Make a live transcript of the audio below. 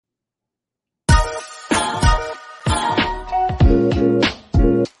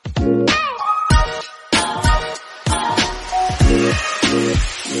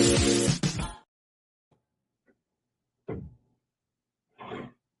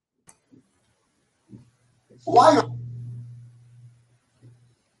Why?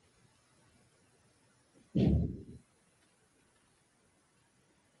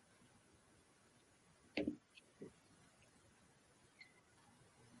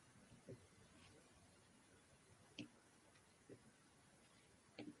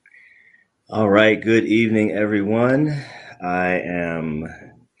 All right. Good evening, everyone. I am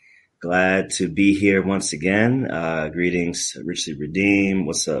glad to be here once again. Greetings, Richly Redeem.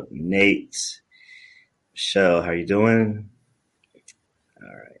 What's up, Nate? Michelle, how you doing? All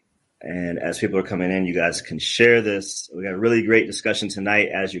right. And as people are coming in, you guys can share this. We got a really great discussion tonight.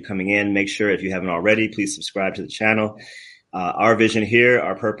 As you're coming in, make sure if you haven't already, please subscribe to the channel. Our vision here,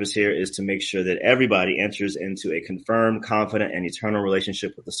 our purpose here is to make sure that everybody enters into a confirmed, confident, and eternal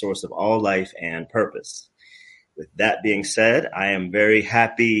relationship with the source of all life and purpose. With that being said, I am very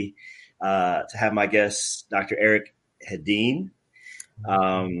happy to have my guest, Dr. Eric Hedin.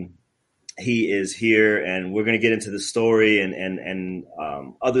 He is here, and we're going to get into the story and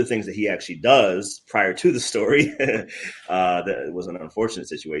other things that he actually does prior to the story. That was an unfortunate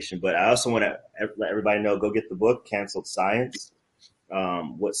situation, but I also want to let everybody know, go get the book, Canceled Science,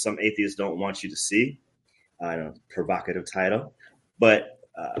 What Some Atheists Don't Want You to See. I know, provocative title, but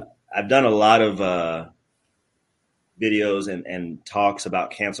I've done a lot of videos and talks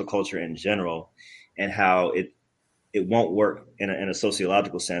about cancel culture in general and how it won't work in a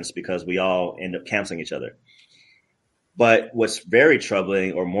sociological sense because we all end up canceling each other. But what's very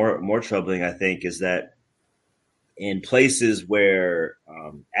troubling, or more troubling, I think, is that in places where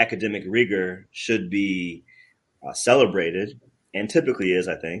academic rigor should be celebrated, and typically is,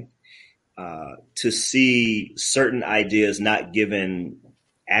 I think, to see certain ideas not given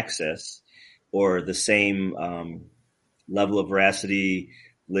access or the same level of veracity,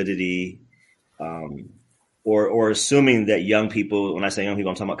 validity, or assuming that young people, when I say young people,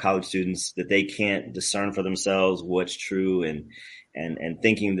 I'm talking about college students, that they can't discern for themselves what's true and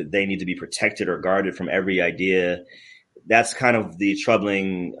thinking that they need to be protected or guarded from every idea. That's kind of the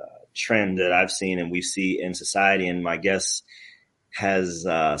troubling trend that I've seen and we see in society. And my guest has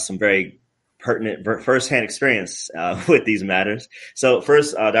some very pertinent firsthand experience with these matters. So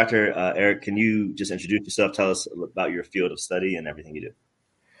first, Dr. Eric, can you just introduce yourself? Tell us about your field of study and everything you do.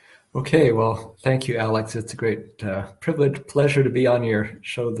 Okay, well, thank you, Alex. It's a great pleasure to be on your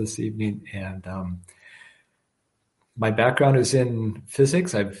show this evening. And my background is in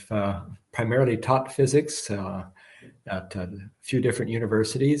physics. I've primarily taught physics at a few different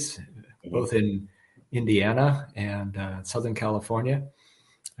universities, both in Indiana and Southern California.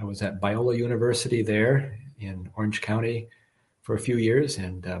 I was at Biola University there in Orange County for a few years.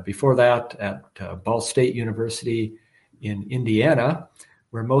 And before that, at Ball State University in Indiana,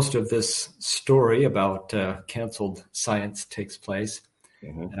 where most of this story about canceled science takes place.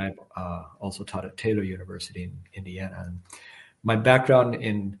 And I've also taught at Taylor University in Indiana. And my background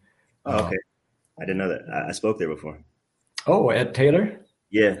in... okay. I didn't know that. I spoke there before. Oh, at Taylor?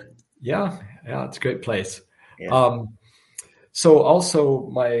 Yeah. Yeah, it's a great place. Yeah. So also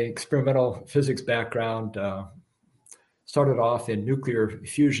my experimental physics background started off in nuclear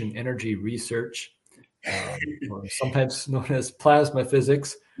fusion energy research, or sometimes known as plasma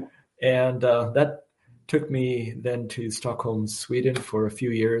physics. And that took me then to Stockholm, Sweden for a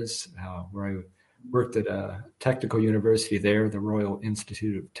few years, where I worked at a technical university there, the Royal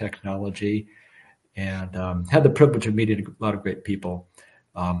Institute of Technology, and had the privilege of meeting a lot of great people.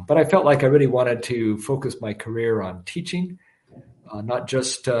 But I felt like I really wanted to focus my career on teaching, not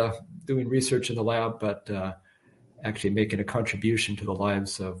just doing research in the lab, but actually making a contribution to the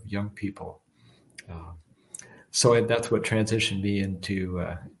lives of young people. So that's what transitioned me into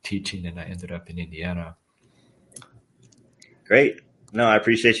teaching, and I ended up in Indiana. Great. No, I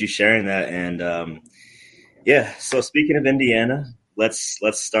appreciate you sharing that. And yeah, so speaking of Indiana, let's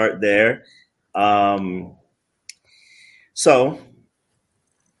start there. So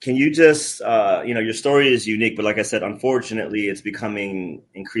can you just, your story is unique, but like I said, unfortunately, it's becoming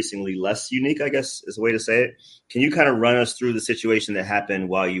increasingly less unique, I guess is a way to say it. Can you kind of run us through the situation that happened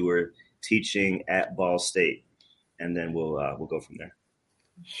while you were teaching at Ball State? And then we'll go from there.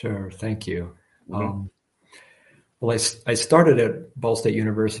 Sure. Thank you. Well, I started at Ball State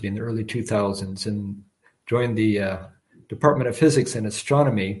University in the early 2000s and joined the Department of Physics and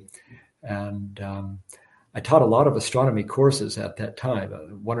Astronomy. And I taught a lot of astronomy courses at that time,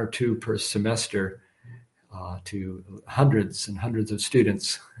 one or two per semester, to hundreds and hundreds of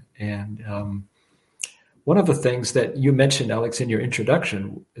students. And one of the things that you mentioned, Alex, in your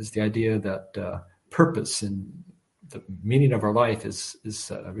introduction is the idea that purpose and the meaning of our life is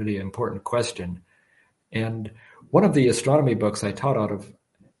a really important question. And one of the astronomy books I taught out of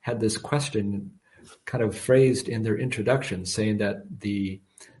had this question: kind of phrased in their introduction, saying that the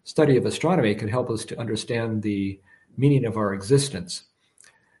study of astronomy could help us to understand the meaning of our existence.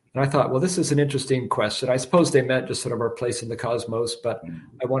 And I thought, well, this is an interesting question. I suppose they meant just sort of our place in the cosmos, but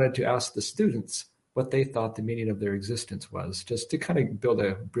I wanted to ask the students what they thought the meaning of their existence was, just to kind of build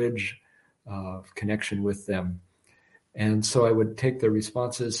a bridge of connection with them. And so I would take their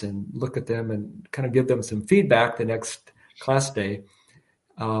responses and look at them and kind of give them some feedback the next class day.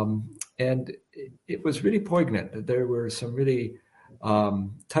 And it was really poignant. There were some really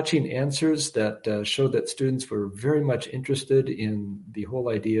touching answers that showed that students were very much interested in the whole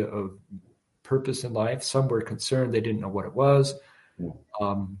idea of purpose in life. Some were concerned they didn't know what it was.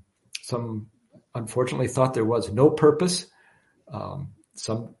 Some, unfortunately, thought there was no purpose.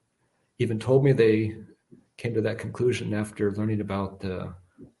 Some even told me they came to that conclusion after learning about the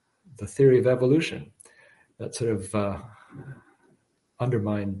theory of evolution. That sort of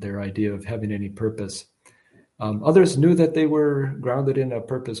undermined their idea of having any purpose. Others knew that they were grounded in a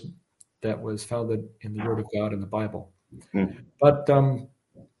purpose that was founded in the Word of God and the Bible. But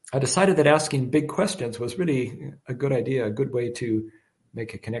I decided that asking big questions was really a good idea, a good way to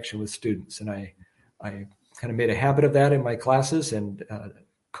make a connection with students. And I kind of made a habit of that in my classes and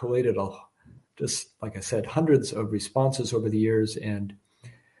collated, just like I said, hundreds of responses over the years. And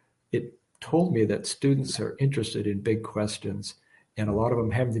it told me that students are interested in big questions, and a lot of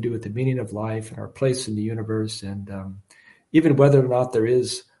them having to do with the meaning of life and our place in the universe, and even whether or not there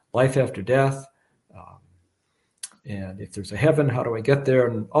is life after death, and if there's a heaven, how do I get there,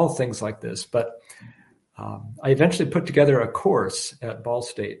 and all things like this. But I eventually put together a course at Ball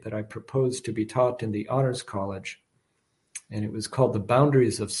State that I proposed to be taught in the Honors College, and it was called The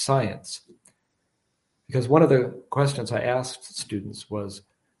Boundaries of Science. Because one of the questions I asked students was,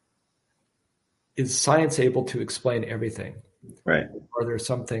 is science able to explain everything? Right. Or are there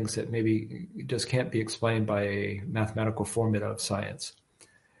some things that maybe just can't be explained by a mathematical formula of science?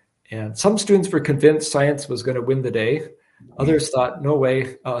 And some students were convinced science was going to win the day. Others thought, no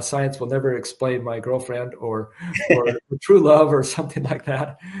way, science will never explain my girlfriend or true love or something like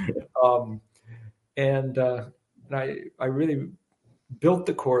that. And I really built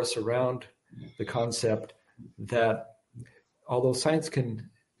the course around the concept that although science can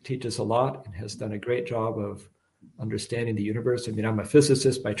teach us a lot and has done a great job of understanding the universe. I mean, I'm a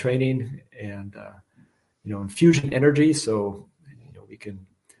physicist by training, and in fusion energy, so we can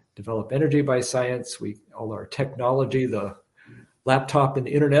develop energy by science. All our technology, the laptop and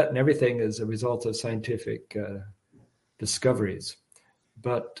the internet and everything, is a result of scientific discoveries.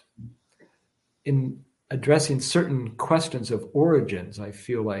 But in addressing certain questions of origins, I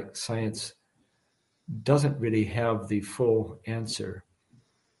feel like science doesn't really have the full answer.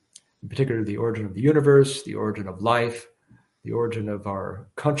 In particular, the origin of the universe, the origin of life, the origin of our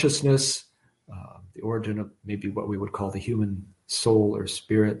consciousness, the origin of maybe what we would call the human soul or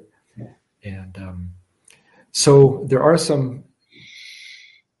spirit. And so there are some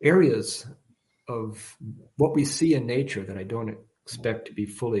areas of what we see in nature that I don't expect to be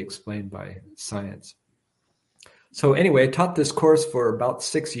fully explained by science. So anyway, I taught this course for about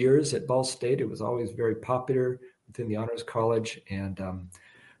 6 years at Ball State. It was always very popular within the Honors College, and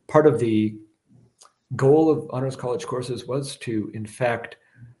part of the goal of Honors College courses was to, in fact,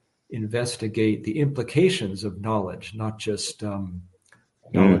 investigate the implications of knowledge, not just knowledge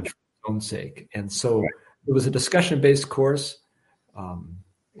for its own sake. And so it was a discussion-based course.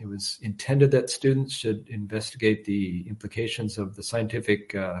 It was intended that students should investigate the implications of the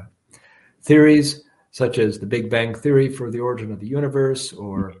scientific theories, such as the Big Bang Theory for the origin of the universe,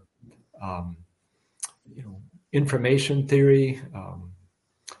 or information theory,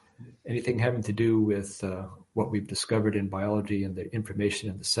 anything having to do with what we've discovered in biology and the information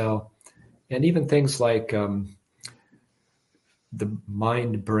in the cell, and even things like the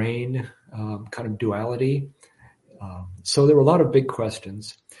mind-brain kind of duality. So there were a lot of big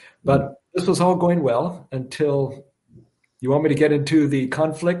questions, but this was all going well until, you want me to get into the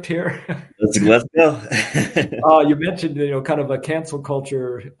conflict here? Let's go. You mentioned, kind of a cancel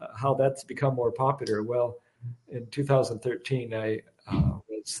culture, how that's become more popular. Well, in 2013, I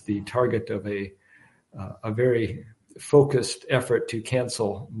was the target of a very focused effort to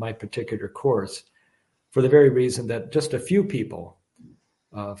cancel my particular course, for the very reason that just a few people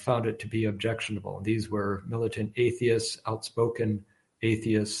found it to be objectionable. These were militant atheists, outspoken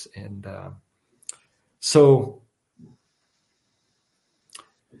atheists, and so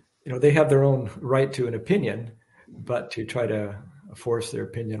they have their own right to an opinion, but to try to force their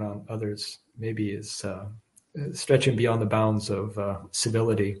opinion on others maybe is stretching beyond the bounds of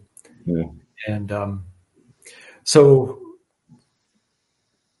civility. Yeah. And so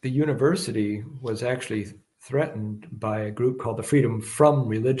the university was actually threatened by a group called the Freedom from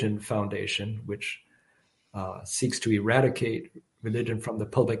Religion Foundation, which seeks to eradicate religion from the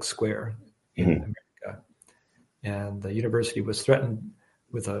public square in Mm-hmm. America. And the university was threatened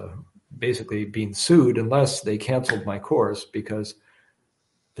with basically being sued unless they canceled my course, because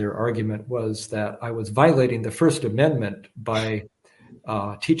their argument was that I was violating the First Amendment by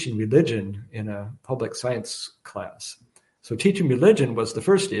teaching religion in a public science class. So teaching religion was the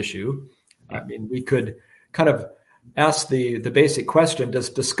first issue. I mean, we could kind of ask the basic question: does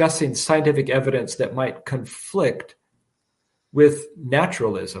discussing scientific evidence that might conflict with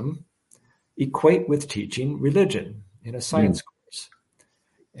naturalism equate with teaching religion in a science course?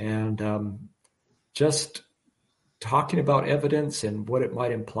 And just talking about evidence and what it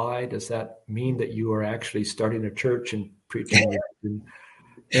might imply, does that mean that you are actually starting a church and preaching religion?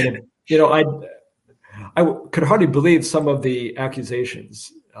 And I could hardly believe some of the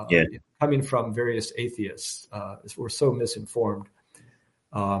accusations Yeah. coming from various atheists. Were so misinformed.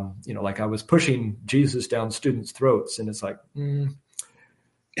 Like I was pushing Jesus down students' throats, and it's like,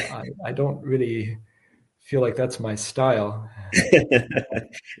 I don't really feel like that's my style.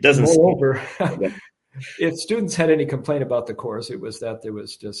 Doesn't Moreover, seem. if students had any complaint about the course, it was that there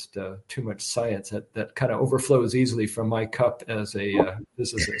was just too much science that kind of overflows easily from my cup as a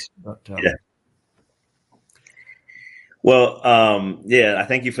physicist. But Yeah. Well, yeah, I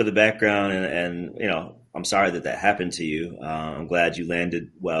thank you for the background, and I'm sorry that happened to you. I'm glad you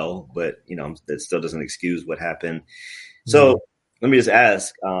landed well, but that still doesn't excuse what happened. So let me just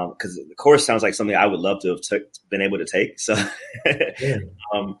ask, because the course sounds like something I would love to have been able to take. So it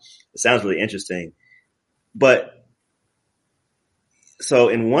sounds really interesting. But so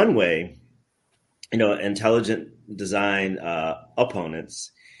in one way, intelligent design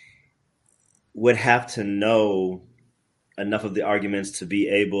opponents would have to know enough of the arguments to be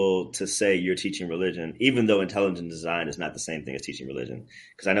able to say you're teaching religion, even though intelligent design is not the same thing as teaching religion.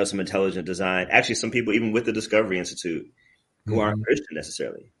 Because I know some intelligent design, actually some people even with the Discovery Institute who aren't Christian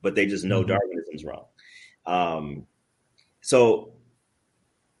necessarily, but they just know Darwinism's wrong. So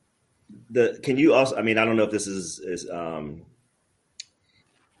can you also, I mean, I don't know if this is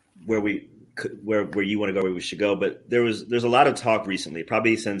where you want to go, where we should go, but there's a lot of talk recently,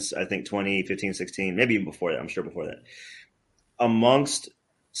 probably since I think 2015, 16, maybe even before that, I'm sure before that, amongst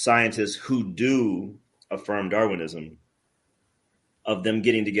scientists who do affirm Darwinism, of them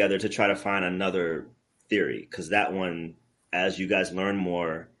getting together to try to find another theory, because that one, as you guys learn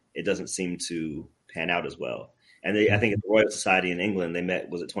more, it doesn't seem to pan out as well. And I think at the Royal Society in England, they met,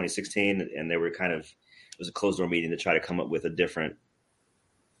 was it 2016? And they were it was a closed door meeting to try to come up with a different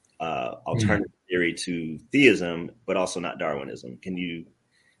alternative theory to theism, but also not Darwinism. Can you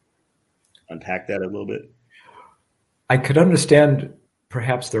unpack that a little bit? I could understand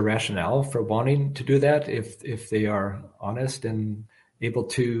perhaps their rationale for wanting to do that if they are honest and able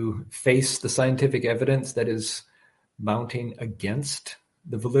to face the scientific evidence that is mounting against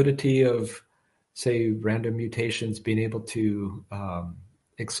the validity of, say, random mutations being able to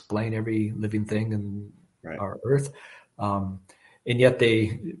explain every living thing in our Earth. And yet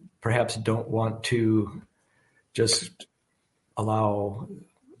they perhaps don't want to just allow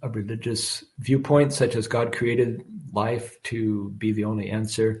a religious viewpoint such as God created life to be the only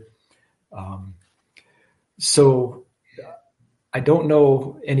answer. So I don't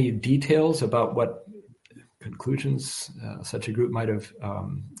know any details about what conclusions such a group might have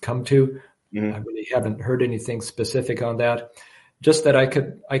come to. I really haven't heard anything specific on that. Just that I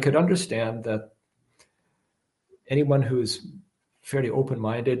could understand that anyone who's fairly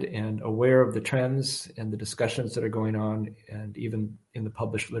open-minded and aware of the trends and the discussions that are going on, and even in the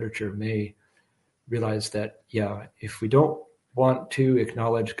published literature, may realize that, if we don't want to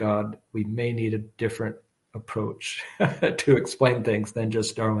acknowledge God, we may need a different approach to explain things than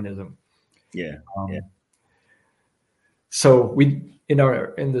just Darwinism. So we,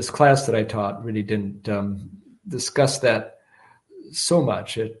 in this class that I taught, really didn't discuss that so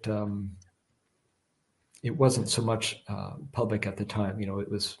much. It wasn't so much public at the time.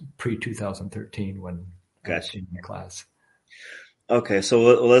 It was pre-2013 when I was in the class. Okay, so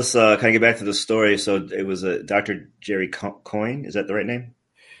let's kind of get back to the story. So it was Dr. Jerry Coyne. Is that the right name?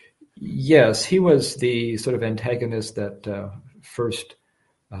 Yes, he was the sort of antagonist that first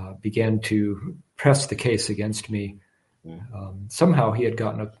began to press the case against me. Somehow he had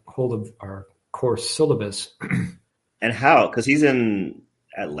gotten a hold of our course syllabus. And how? Because he's in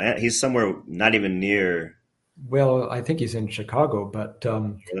Atlanta. He's somewhere not even near. Well, I think he's in Chicago, but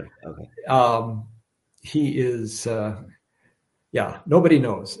he is Yeah, nobody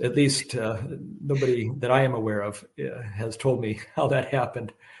knows. At least nobody that I am aware of has told me how that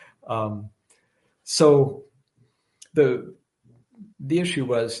happened. Um, so the issue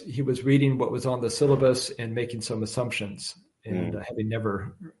was he was reading what was on the syllabus and making some assumptions, and Mm, having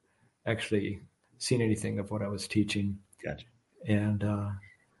never actually seen anything of what I was teaching. gotcha. And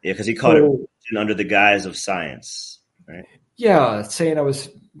Yeah, because he called it so, religion under the guise of science, right? yeah, saying I was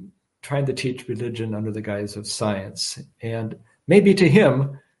trying to teach religion under the guise of science. And maybe to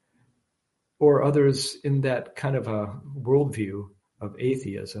him or others in that kind of a worldview of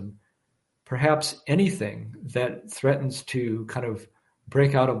atheism, perhaps anything that threatens to kind of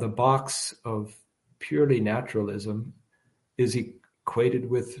break out of the box of purely naturalism is equated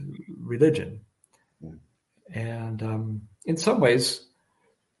with religion. Mm, And in some ways,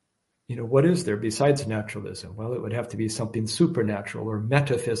 what is there besides naturalism? Well, it would have to be something supernatural or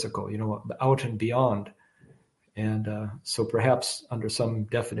metaphysical, out and beyond. And so perhaps under some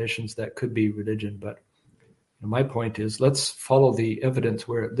definitions that could be religion. But my point is, let's follow the evidence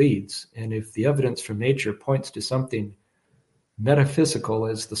where it leads. And if the evidence from nature points to something metaphysical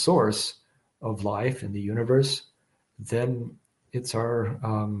as the source of life in the universe, then it's our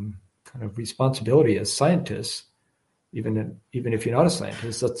kind of responsibility as scientists, even if you're not a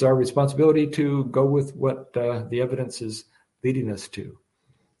scientist, that's our responsibility to go with what the evidence is leading us to.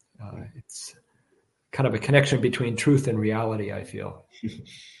 It's kind of a connection between truth and reality, I feel.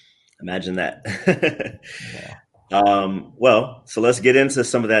 Imagine that. Yeah. Well, so let's get into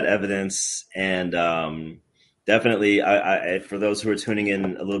some of that evidence, and definitely, for those who are tuning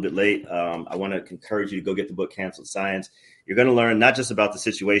in a little bit late, I want to encourage you to go get the book "Canceled Science." You're going to learn not just about the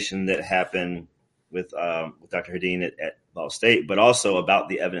situation that happened with Dr. Hedin at Ball State, but also about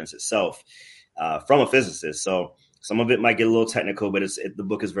the evidence itself from a physicist. So some of it might get a little technical, but the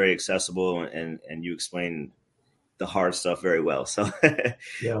book is very accessible, and you explain the hard stuff very well. So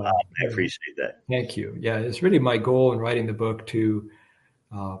Yeah. I appreciate that. Thank you. Yeah, it's really my goal in writing the book to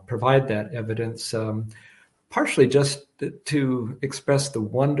provide that evidence, partially just to express the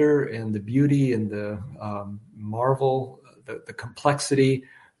wonder and the beauty and the marvel, the complexity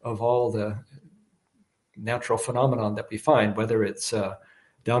of all the natural phenomenon that we find, whether it's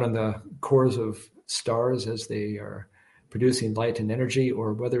down in the cores of stars as they are producing light and energy,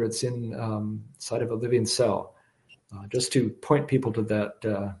 or whether it's inside of a living cell. Just to point people to that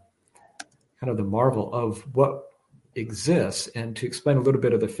kind of the marvel of what exists, and to explain a little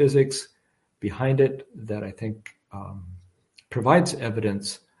bit of the physics behind it that I think provides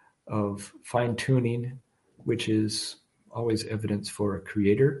evidence of fine tuning, which is always evidence for a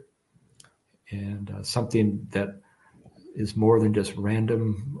creator, and something that is more than just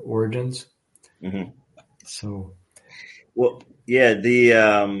random origins. Mm-hmm. So, Well, yeah. The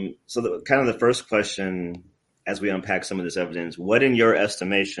kind of the first question, as we unpack some of this evidence, what in your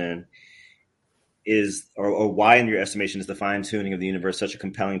estimation is, or why in your estimation is the fine tuning of the universe such a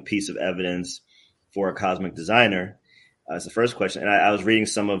compelling piece of evidence for a cosmic designer? That's the first question. And I was reading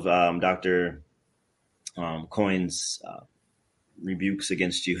some of Dr. Coyne's rebukes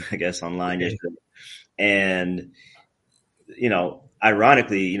against you, I guess, online okay. yesterday. And,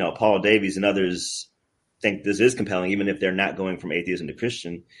 ironically, Paul Davies and others think this is compelling, even if they're not going from atheism to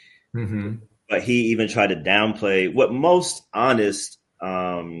Christian. Mm-hmm. But he even tried to downplay what most honest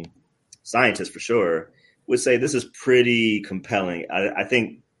scientists, for sure, would say this is pretty compelling. I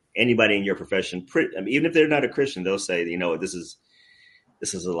think anybody in your profession, even if they're not a Christian, they'll say, this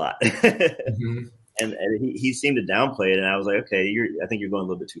is a lot. Mm-hmm. and he seemed to downplay it, and I was like, okay, I think you're going a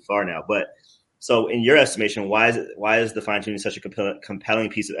little bit too far now. But so, in your estimation, why is the fine tuning such a compelling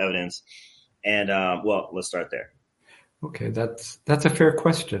piece of evidence? And well, let's start there. Okay, that's a fair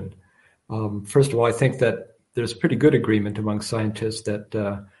question. First of all, I think that there's pretty good agreement among scientists that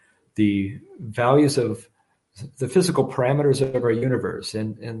the values of the physical parameters of our universe,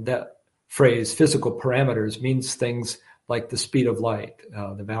 and that phrase physical parameters means things like the speed of light,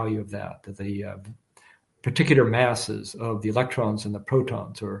 the value of that, the particular masses of the electrons and the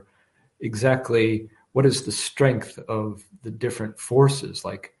protons, or exactly what is the strength of the different forces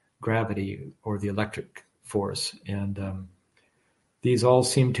like gravity or the electric force. And these all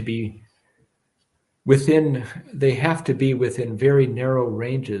seem to be they have to be within very narrow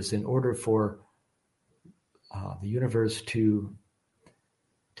ranges in order for the universe to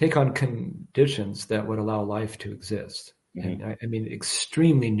take on conditions that would allow life to exist. Mm-hmm. And I mean,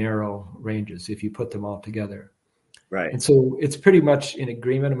 extremely narrow ranges if you put them all together. Right. And so it's pretty much in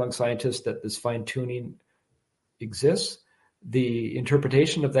agreement among scientists that this fine tuning exists. The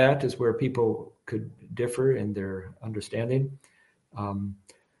interpretation of that is where people could differ in their understanding.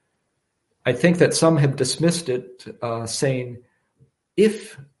 I think that some have dismissed it, saying,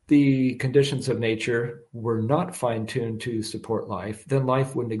 if the conditions of nature were not fine-tuned to support life, then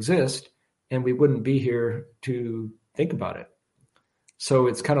life wouldn't exist and we wouldn't be here to think about it. So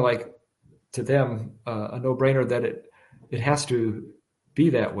it's kind of like, to them, a no-brainer that it has to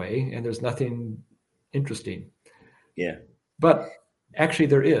be that way, and there's nothing interesting. Yeah. But actually,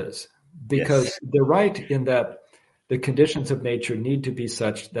 there is, Yes. because they're right in that the conditions of nature need to be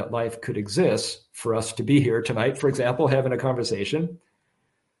such that life could exist for us to be here tonight, for example, having a conversation.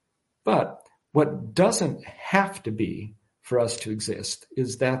 But what doesn't have to be for us to exist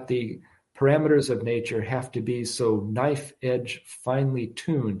is that the parameters of nature have to be so knife edge finely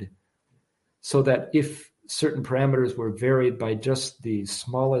tuned so that if certain parameters were varied by just the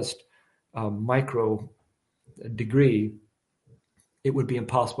smallest micro degree, it would be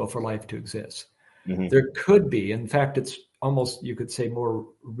impossible for life to exist. Mm-hmm. There could be, in fact, it's almost, you could say, more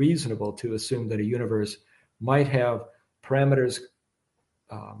reasonable to assume that a universe might have parameters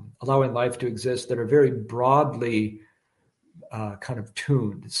allowing life to exist that are very broadly kind of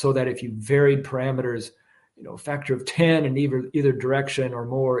tuned, so that if you varied parameters, a factor of 10 in either direction or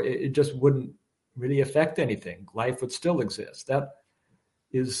more, it just wouldn't really affect anything. Life would still exist. That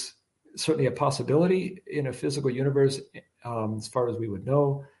is certainly a possibility in a physical universe, as far as we would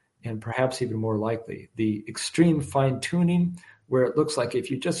know, and perhaps even more likely. The extreme fine tuning, where it looks like if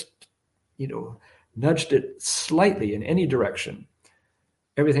you just, nudged it slightly in any direction,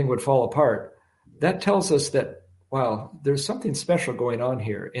 everything would fall apart. That tells us that, wow, there's something special going on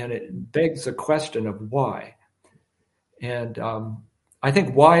here, and it begs a question of why. And I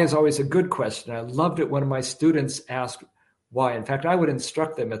think why is always a good question. I loved it when my students asked why. In fact, I would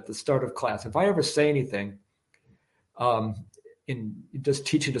instruct them at the start of class. If I ever say anything in just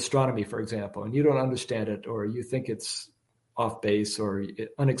teaching astronomy, for example, and you don't understand it, or you think it's off base or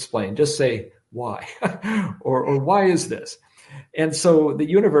unexplained, just say why, or why is this? And so the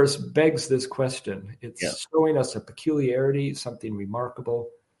universe begs this question. Yeah. It's showing us a peculiarity, something remarkable.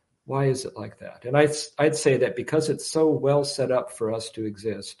 Why is it like that? And I'd say that because it's so well set up for us to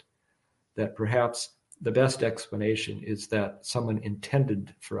exist, that perhaps the best explanation is that someone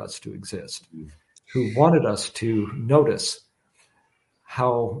intended for us to exist, who wanted us to notice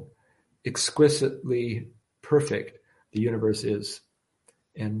how exquisitely perfect the universe is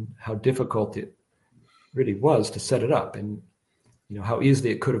and how difficult it really was to set it up, and how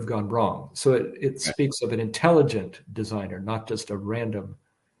easily it could have gone wrong. So it speaks of an intelligent designer, not just a random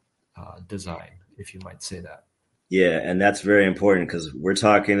design, if you might say that. Yeah, and that's very important because we're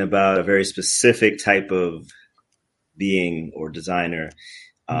talking about a very specific type of being or designer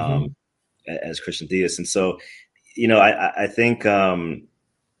Mm-hmm. as Christian theists. And so, I think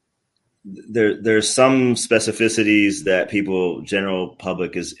there's some specificities that people, general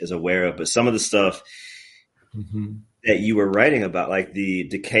public, is aware of, but some of the stuff Mm-hmm. that you were writing about, like the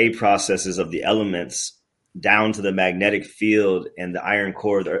decay processes of the elements down to the magnetic field and the iron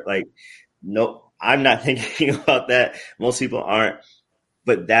core, like, no, I'm not thinking about that. Most people aren't,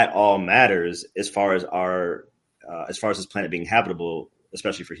 but that all matters as far as as far as this planet being habitable,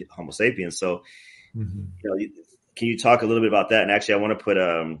 especially for Homo sapiens. So, Mm-hmm. can you talk a little bit about that? And actually, I want to put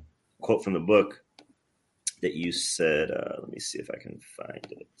a quote from the book that you said. Let me see if I can find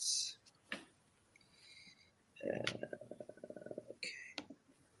it.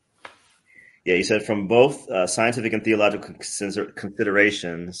 Yeah, you said from both scientific and theological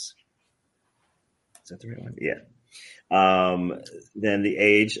considerations. Is that the right one? Yeah. Then the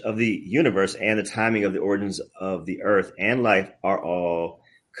age of the universe and the timing of the origins of the earth and life are all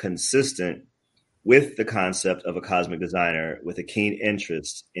consistent with the concept of a cosmic designer with a keen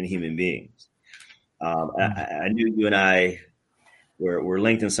interest in human beings. I knew you and I were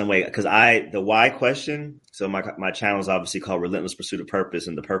linked in some way because the why question. So my channel is obviously called Relentless Pursuit of Purpose,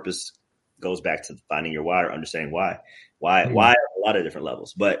 and the purpose goes back to finding your why or understanding why. Why Mm-hmm. a lot of different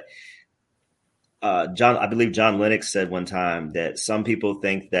levels, but I believe John Lennox said one time that some people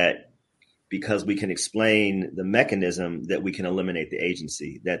think that because we can explain the mechanism that we can eliminate the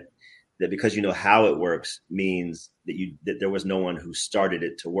agency, that because you know how it works means that there was no one who started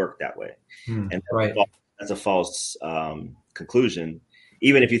it to work that way. And Right. that's a false conclusion.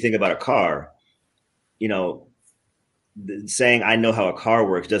 Even if you think about a car, saying I know how a car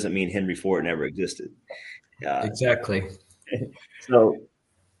works doesn't mean Henry Ford never existed. Exactly. So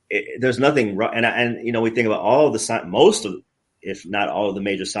there's nothing wrong. And we think about all the most of, if not all of the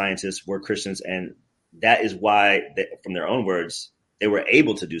major scientists were Christians. And that is why, from their own words, they were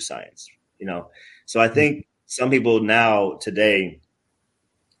able to do science, So I think some people now today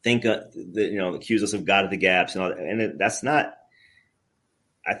think accuse us of God of the gaps and all that. And that's not,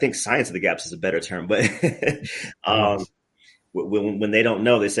 I think science of the gaps is a better term, but Yes. when they don't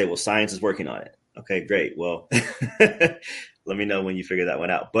know, they say, well, science is working on it. Okay, great. Well, let me know when you figure that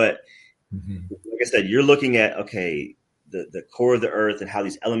one out. But Mhm. like I said, you're looking at, okay, the core of the earth and how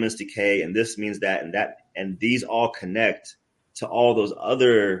these elements decay, and this means that, and these all connect to all those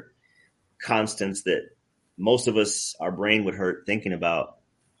other constants that most of us, our brain would hurt thinking about,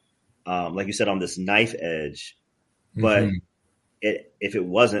 like you said, on this knife edge. But Mhm. if it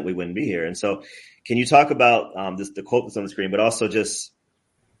wasn't, we wouldn't be here. And so, can you talk about the quote that's on the screen, but also just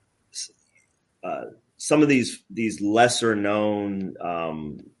uh, some of these lesser known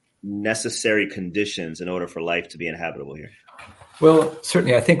necessary conditions in order for life to be inhabitable here? Well,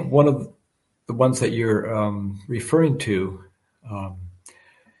 certainly, I think one of the ones that you're referring to um,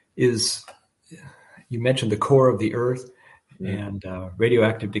 is you mentioned the core of the Earth Mm-hmm. and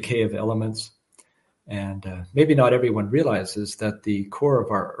radioactive decay of elements. And maybe not everyone realizes that the core of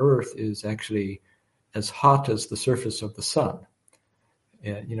our Earth is actually as hot as the surface of the sun.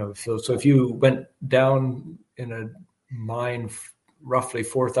 And, so if you went down in a mine roughly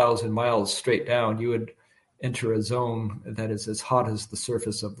 4,000 miles straight down, you would enter a zone that is as hot as the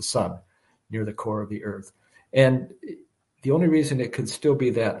surface of the sun near the core of the Earth. And the only reason it could still be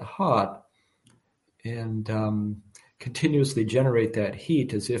that hot and continuously generate that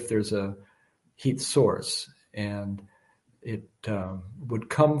heat is if there's a heat source. And it would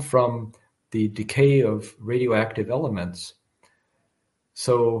come from the decay of radioactive elements.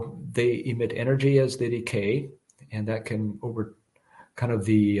 So they emit energy as they decay, and that can over kind of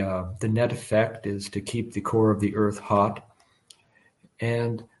the net effect is to keep the core of the Earth hot.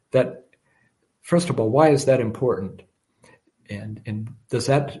 And that, first of all, why is that important? And does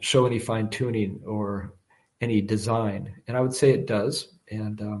that show any fine tuning or any design? And I would say it does.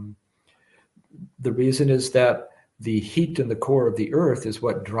 And the reason is that the heat in the core of the Earth is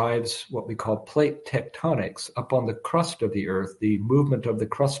what drives what we call plate tectonics up on the crust of the Earth. The movement of the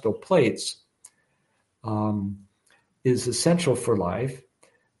crustal plates um, is essential for life.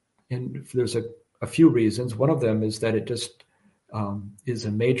 And there's a few reasons. One of them is that it just is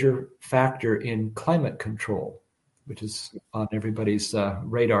a major factor in climate control, which is on everybody's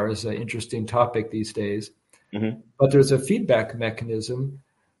radar as an interesting topic these days. Mm-hmm. But there's a feedback mechanism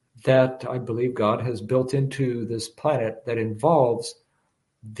that I believe God has built into this planet that involves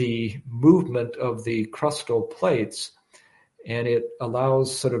the movement of the crustal plates, and it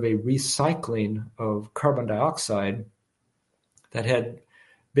allows sort of a recycling of carbon dioxide that had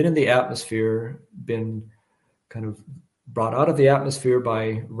been in the atmosphere, been kind of brought out of the atmosphere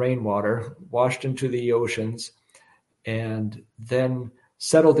by rainwater, washed into the oceans, and then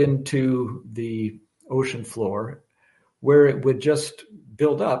settled into the ocean floor, where it would just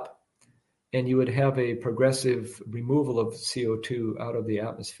build up, and you would have a progressive removal of CO2 out of the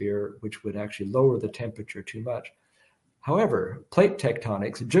atmosphere, which would actually lower the temperature too much. However, plate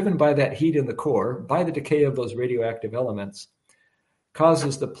tectonics, driven by that heat in the core, by the decay of those radioactive elements,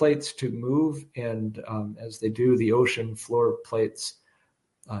 causes the plates to move, and as they do, the ocean floor plates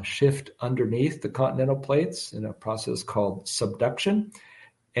shift underneath the continental plates in a process called subduction.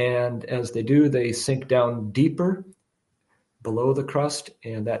 And as they do, they sink down deeper below the crust,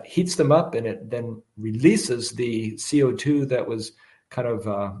 and that heats them up, and it then releases the CO2 that was kind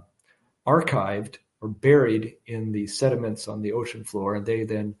of archived or buried in the sediments on the ocean floor, and they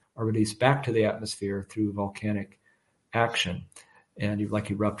then are released back to the atmosphere through volcanic action and like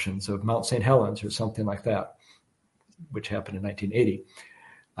eruptions of Mount St. Helens or something like that, which happened in 1980.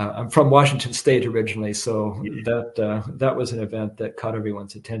 I'm from Washington State originally, so Yeah. that was an event that caught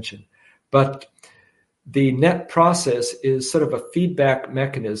everyone's attention. But the net process is sort of a feedback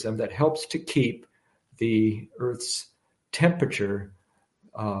mechanism that helps to keep the Earth's temperature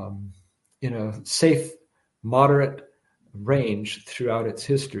in a safe, moderate range throughout its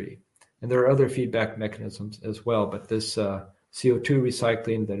history. And there are other feedback mechanisms as well, but this CO2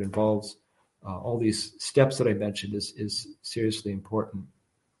 recycling that involves all these steps that I mentioned is seriously important.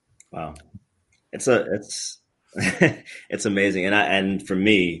 Wow, it's it's amazing, and for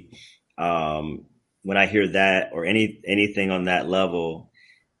me, um, when I hear that or anything on that level,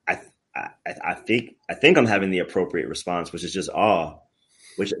 I, I think I'm having the appropriate response, which is just awe.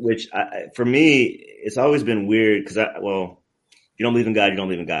 For me, it's always been weird because if you don't believe in God, you don't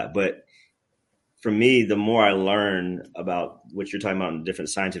believe in God. But for me, the more I learn about what you're talking about in different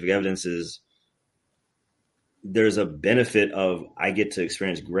scientific evidences, there's a benefit of I get to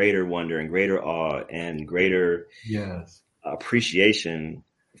experience greater wonder and greater awe and greater Yes. appreciation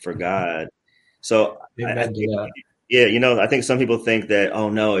for God. So I Amen to think, that. yeah, I think some people think that, oh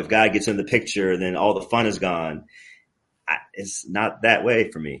no, if God gets in the picture, then all the fun is gone. It's not that way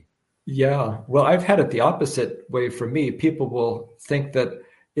for me. Yeah. Well, I've had it the opposite way for me. People will think that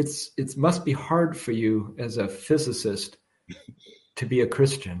it must be hard for you as a physicist to be a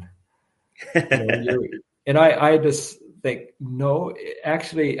Christian. You know, you're and I just think, no,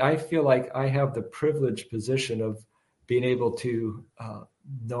 actually, I feel like I have the privileged position of being able to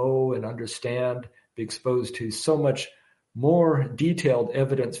know and understand, be exposed to so much more detailed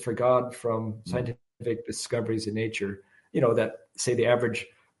evidence for God from scientific discoveries in nature, that say the average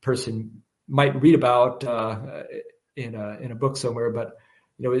person might read about in a book somewhere. But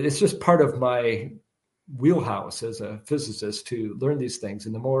it's just part of my wheelhouse as a physicist to learn these things.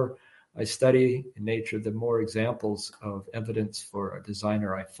 And the more I study in nature, the more examples of evidence for a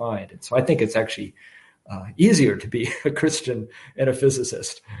designer I find. And so I think it's actually easier to be a Christian and a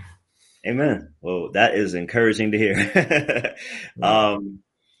physicist. Amen. Well, that is encouraging to hear.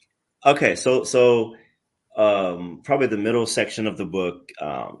 Okay, probably the middle section of the book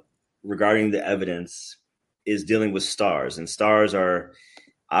regarding the evidence is dealing with stars, and stars are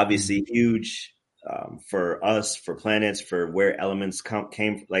obviously huge for us, for planets, for where elements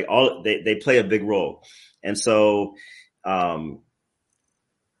came. Like they play a big role, and so um,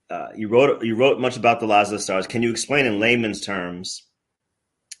 you wrote much about the lives of the stars. Can you explain in layman's terms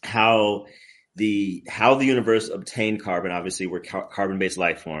how the universe obtained carbon? Obviously, we're carbon-based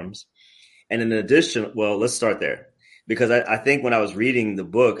life forms. And in addition, well, let's start there because I think when I was reading the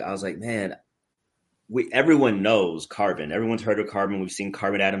book, I was like, man, everyone knows carbon. Everyone's heard of carbon. We've seen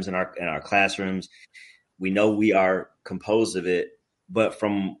carbon atoms in our classrooms. We know we are composed of it. But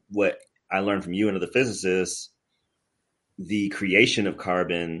from what I learned from you and other physicists, the creation of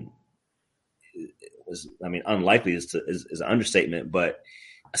carbon was, I mean, unlikely is an understatement, but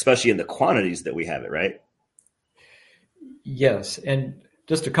especially in the quantities that we have it, right? Yes. And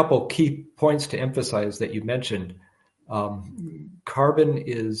just a couple key points to emphasize that you mentioned. Carbon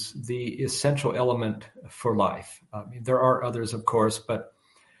is the essential element for life. I mean, there are others, of course, but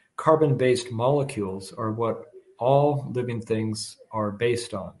carbon-based molecules are what all living things are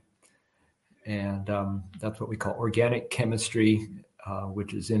based on. And that's what we call organic chemistry,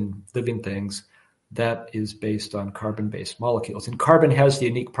 which is in living things. That is based on carbon-based molecules. And carbon has the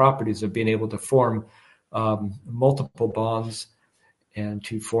unique properties of being able to form multiple bonds and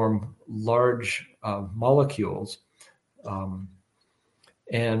to form large molecules.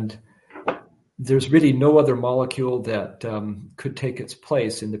 And there's really no other molecule that could take its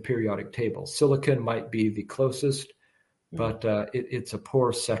place in the periodic table. Silicon might be the closest, but it's a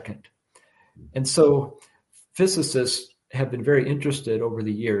poor second. And so physicists have been very interested over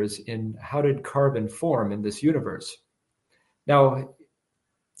the years in how did carbon form in this universe. Now,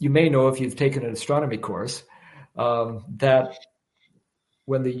 you may know if you've taken an astronomy course that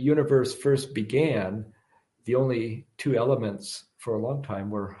when the universe first began, the only two elements for a long time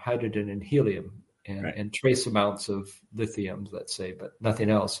were hydrogen and helium and trace amounts of lithium, let's say, but nothing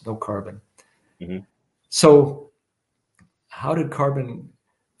else, no carbon. Mm-hmm. So how did carbon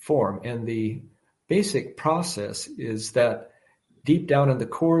form? And the basic process is that deep down in the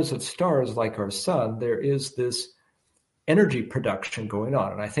cores of stars like our sun, there is this energy production going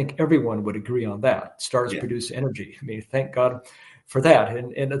on. And I think everyone would agree on that. Stars produce energy. I mean, thank God for that.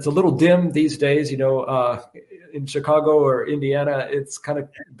 And it's a little dim these days, in Chicago or Indiana, it's kind of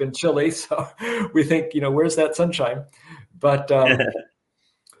been chilly. So we think, where's that sunshine? But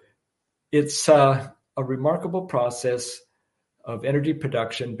it's a remarkable process of energy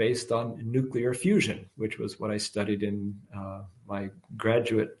production based on nuclear fusion, which was what I studied in my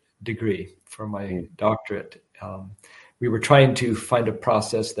graduate degree for my doctorate. We were trying to find a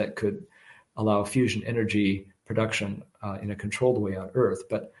process that could allow fusion energy production in a controlled way on Earth.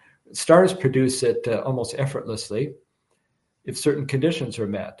 But stars produce it almost effortlessly if certain conditions are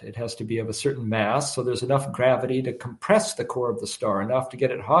met. It has to be of a certain mass, so there's enough gravity to compress the core of the star, enough to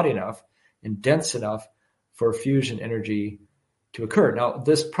get it hot enough and dense enough for fusion energy to occur. Now,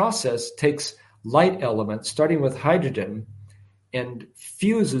 this process takes light elements, starting with hydrogen, and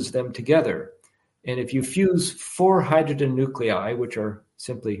fuses them together. And if you fuse 4 hydrogen nuclei, which are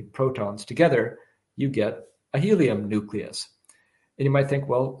simply protons, together, you get a helium nucleus. And you might think,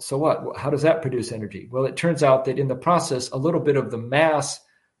 well, so what? How does that produce energy? Well, it turns out that in the process, a little bit of the mass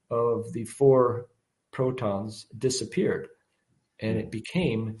of the 4 protons disappeared, and it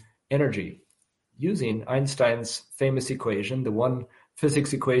became energy using Einstein's famous equation, the one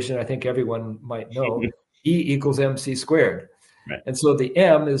physics equation I think everyone might know, E equals mc squared. Right. And so the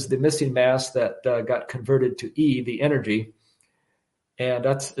M is the missing mass that got converted to E, the energy. And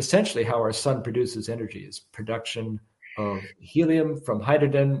that's essentially how our sun produces energy, is production of helium from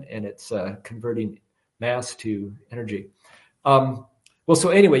hydrogen, and it's converting mass to energy. Well, so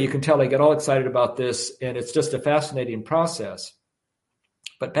anyway, you can tell I get all excited about this, and it's just a fascinating process.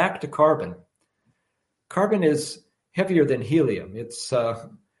 But back to carbon. Carbon is heavier than helium. It's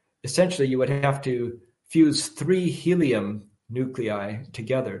essentially you would have to fuse 3 helium nuclei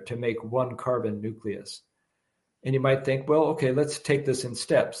together to make 1 carbon nucleus. And you might think, well, okay, let's take this in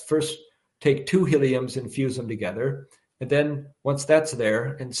steps. First, take 2 heliums and fuse them together. And then once that's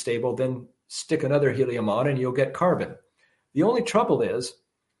there and stable, then stick another helium on and you'll get carbon. The only trouble is,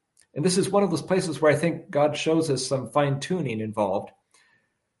 and this is one of those places where I think God shows us some fine tuning involved.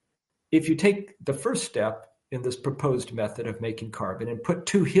 If you take the first step in this proposed method of making carbon and put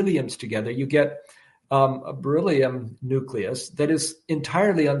 2 heliums together, you get a beryllium nucleus that is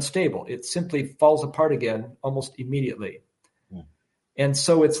entirely unstable. It simply falls apart again almost immediately. Mm. And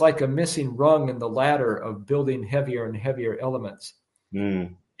so it's like a missing rung in the ladder of building heavier and heavier elements.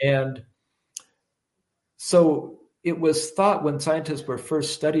 Mm. And so it was thought when scientists were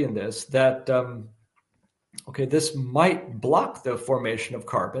first studying this that, okay, this might block the formation of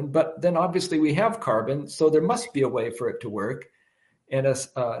carbon, but then obviously we have carbon, so there must be a way for it to work. And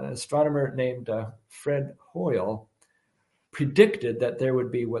an astronomer named Fred Hoyle predicted that there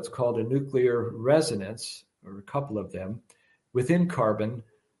would be what's called a nuclear resonance, or a couple of them, within carbon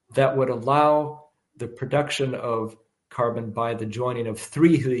that would allow the production of carbon by the joining of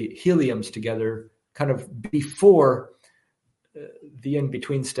 3 heliums together kind of before the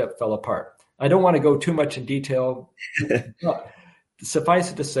in-between step fell apart. I don't want to go too much in detail, but suffice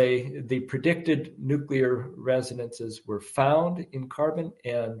it to say, the predicted nuclear resonances were found in carbon,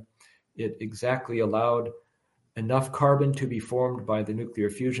 and it exactly allowed enough carbon to be formed by the nuclear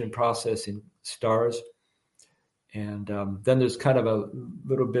fusion process in stars. And then there's kind of a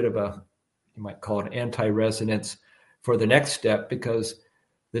little bit of a, you might call it anti-resonance for the next step, because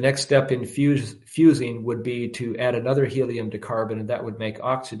the next step in fusing would be to add another helium to carbon, and that would make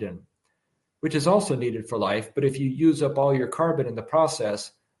oxygen, which is also needed for life. But if you use up all your carbon in the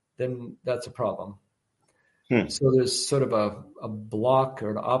process, then that's a problem. So there's sort of a block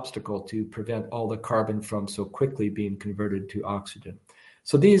or an obstacle to prevent all the carbon from so quickly being converted to oxygen.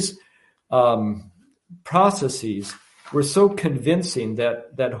 So these processes were so convincing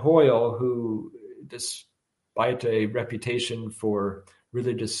that Hoyle, who, despite a reputation for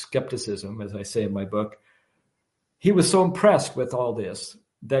religious skepticism, as I say in my book, he was so impressed with all this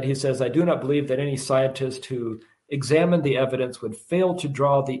that he says, I do not believe that any scientist who examined the evidence would fail to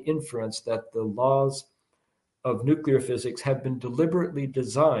draw the inference that the laws of nuclear physics have been deliberately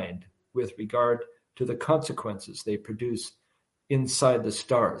designed with regard to the consequences they produce inside the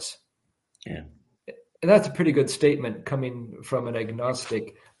stars. Yeah. And that's a pretty good statement coming from an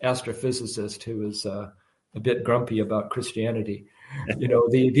agnostic astrophysicist who is a bit grumpy about Christianity. You know,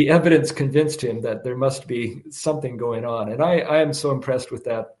 the evidence convinced him that there must be something going on. And I am so impressed with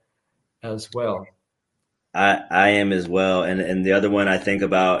that as well. I am as well. And the other one I think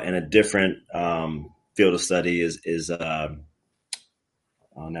about in a different field of study is now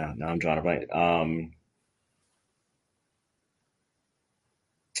I'm drawing a blank.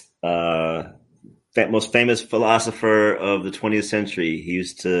 Most famous philosopher of the 20th century. He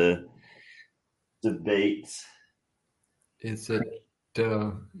used to debate. Is it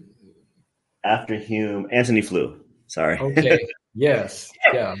after Hume? Antony Flew. Sorry. Okay. Yes.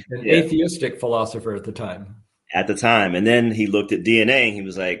 Yeah. An atheistic philosopher at the time. At the time, and then he looked at DNA and he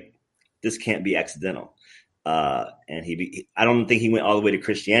was like, "This can't be accidental." And I don't think he went all the way to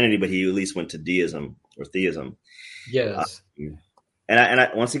Christianity, but he at least went to deism or theism. Yes. And I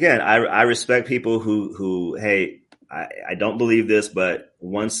once again, I respect people who hey, I don't believe this, but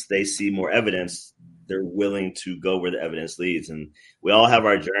once they see more evidence, they're willing to go where the evidence leads. And we all have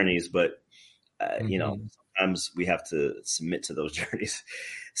our journeys, but you know, sometimes we have to submit to those journeys.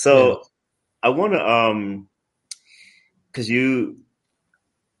 So I want to, because I'm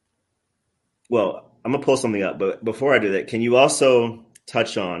gonna pull something up, but before I do that, can you also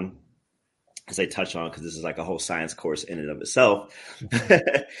touch on? I say touch on because this is like a whole science course in and of itself,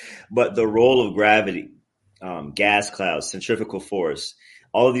 but the role of gravity, gas clouds, centrifugal force,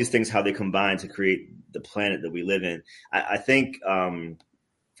 all of these things, how they combine to create the planet that we live in. I think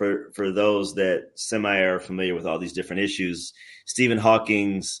for those that semi are familiar with all these different issues, Stephen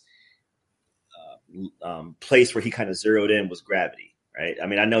Hawking's place where he kind of zeroed in was gravity, right? I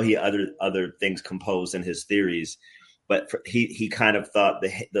mean, I know he other things composed in his theories, but he kind of thought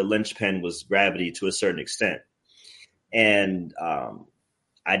the linchpin was gravity to a certain extent. And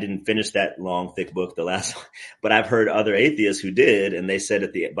I didn't finish that long, thick book, the last one, but I've heard other atheists who did, and they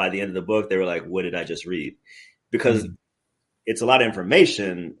said by the end of the book, they were like, what did I just read? Because it's a lot of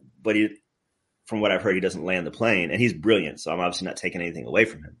information, but from what I've heard, he doesn't land the plane, and he's brilliant. So I'm obviously not taking anything away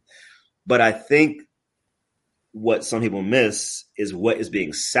from him. But I think what some people miss is what is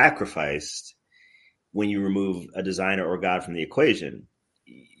being sacrificed when you remove a designer or God from the equation.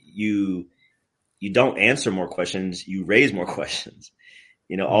 You don't answer more questions, you raise more questions.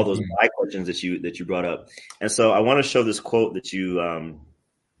 All those why questions that you brought up. And so I want to show this quote that you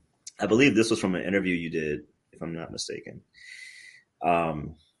I believe this was from an interview you did, if I'm not mistaken.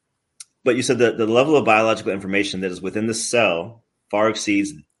 But you said that the level of biological information that is within the cell far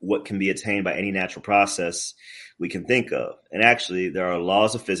exceeds what can be attained by any natural process we can think of. And actually, there are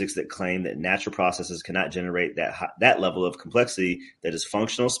laws of physics that claim that natural processes cannot generate that level of complexity that is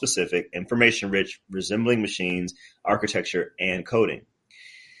functional, specific, information-rich, resembling machines, architecture, and coding.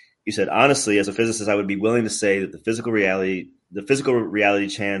 You said, honestly, as a physicist, I would be willing to say that the physical reality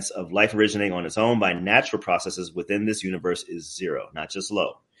chance of life originating on its own by natural processes within this universe is zero, not just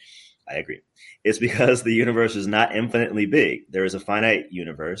low. I agree. It's because the universe is not infinitely big. There is a finite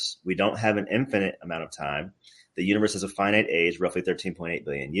universe. We don't have an infinite amount of time. The universe has a finite age, roughly 13.8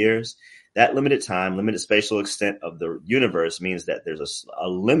 billion years. That limited time, limited spatial extent of the universe means that there's a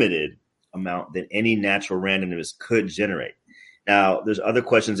limited amount that any natural randomness could generate. Now, there's other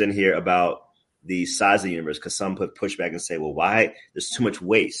questions in here about the size of the universe, because some put pushback and say, well, why? There's too much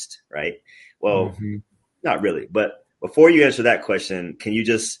waste, right? Well, not really. But before you answer that question, can you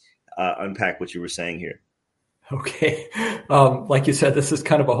just unpack what you were saying here? Okay. Like you said, this is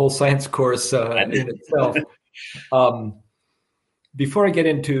kind of a whole science course in itself. Before I get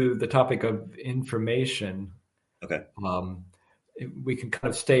into the topic of information, okay, we can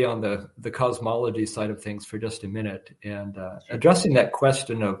kind of stay on the cosmology side of things for just a minute, and addressing that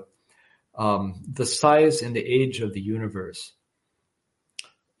question of the size and the age of the universe.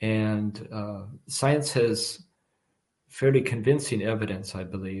 And science has fairly convincing evidence, I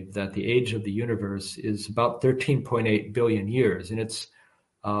believe, that the age of the universe is about 13.8 billion years, and it's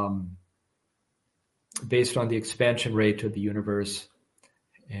based on the expansion rate of the universe.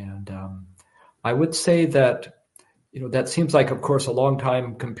 And I would say that, that seems like, of course, a long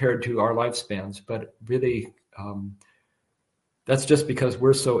time compared to our lifespans, but really that's just because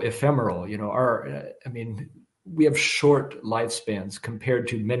we're so ephemeral. We have short lifespans compared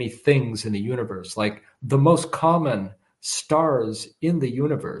to many things in the universe. Like the most common stars in the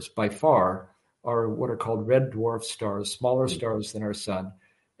universe by far are what are called red dwarf stars, smaller stars than our sun.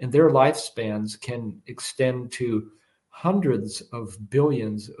 And their lifespans can extend to hundreds of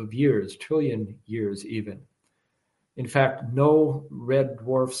billions of years, trillion years even. In fact, no red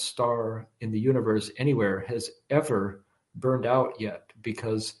dwarf star in the universe anywhere has ever burned out yet,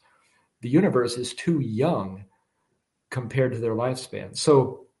 because the universe is too young compared to their lifespan.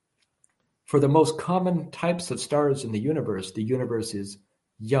 So for the most common types of stars in the universe is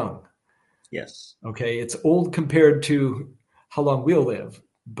young. Yes. Okay, it's old compared to how long we'll live,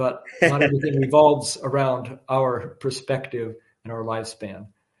 but not everything revolves around our perspective and our lifespan.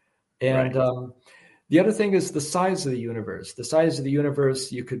 And right. The other thing is the size of the universe. The size of the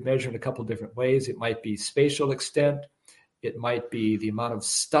universe you could measure in a couple of different ways. It might be spatial extent. It might be the amount of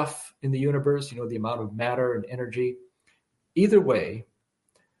stuff in the universe, the amount of matter and energy. Either way,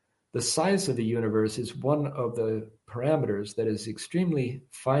 the size of the universe is one of the parameters that is extremely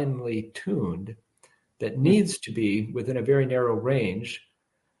finely tuned, that needs to be within a very narrow range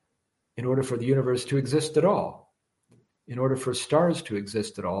in order for the universe to exist at all, in order for stars to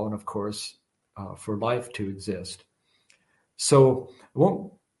exist at all, and of course, for life to exist. So I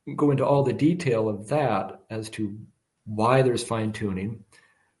won't go into all the detail of that as to why there's fine tuning,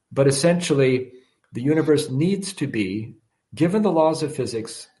 but essentially the universe needs to be, given the laws of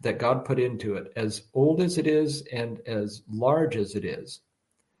physics that God put into it, as old as it is and as large as it is,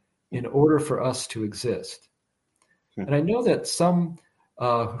 in order for us to exist. And I know that some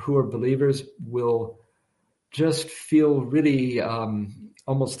who are believers will just feel really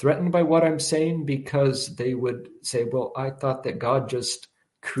almost threatened by what I'm saying, because they would say, well, I thought that God just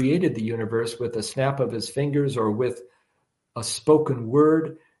created the universe with a snap of his fingers or with a spoken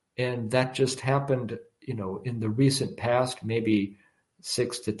word, and that just happened, in the recent past, maybe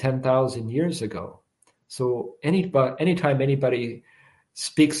 6,000 to 10,000 years ago. So anytime anybody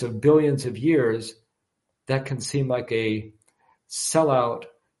speaks of billions of years, that can seem like a sellout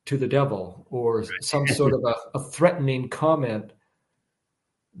to the devil, or some sort of a threatening comment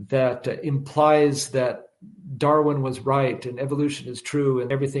that implies that Darwin was right and evolution is true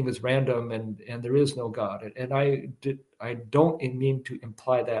and everything is random and there is no God. And I don't mean to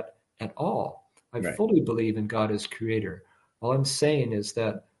imply that at all. I fully believe in God as creator. All I'm saying is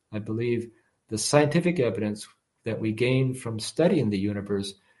that I believe the scientific evidence that we gain from studying the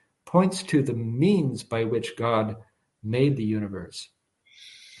universe points to the means by which God made the universe.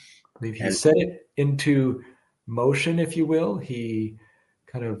 I believe he set it into motion, if you will. He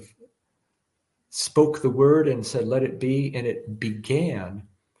kind of spoke the word and said, let it be, and it began.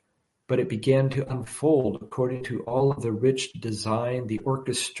 But it began to unfold according to all of the rich design, the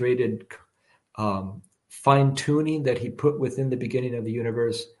orchestrated fine-tuning that he put within the beginning of the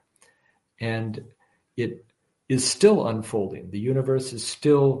universe. And it is still unfolding. The universe is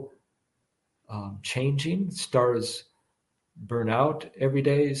still changing. Stars burn out every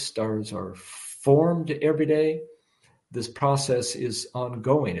day. Stars are formed every day. This process is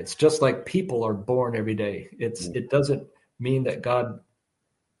ongoing. It's just like people are born every day. It doesn't mean that God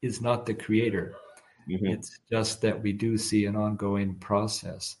is not the creator. Mm-hmm. It's just that we do see an ongoing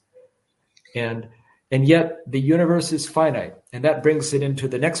process. And yet the universe is finite. And that brings it into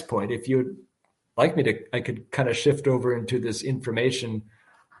the next point. If you'd like me to, I could kind of shift over into this information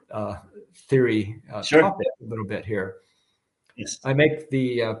theory topic a little bit here. Yes. I make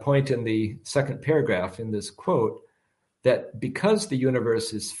the point in the second paragraph in this quote that because the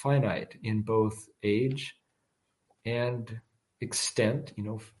universe is finite in both age and extent,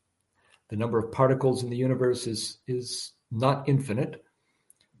 the number of particles in the universe is not infinite,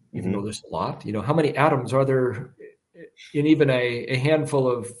 even though there's a lot. How many atoms are there in even a handful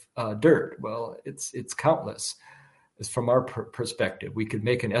of dirt? Well, it's countless. As from our perspective, we could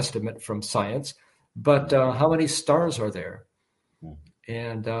make an estimate from science, but how many stars are there?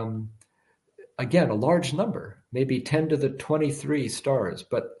 And again, a large number, maybe 10 to the 23 stars,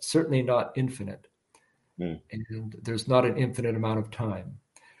 but certainly not infinite. And there's not an infinite amount of time.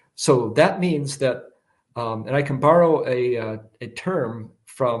 So that means that, and I can borrow a term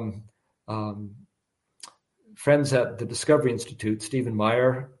from friends at the Discovery Institute, Stephen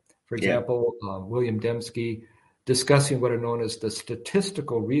Meyer, for example, William Dembski, discussing what are known as the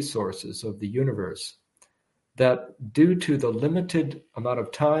statistical resources of the universe, that due to the limited amount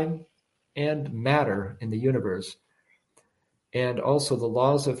of time and matter in the universe, and also the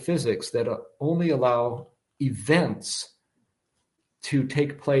laws of physics that only allow events to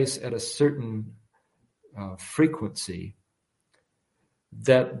take place at a certain frequency,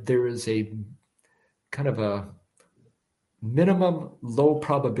 that there is a kind of a minimum low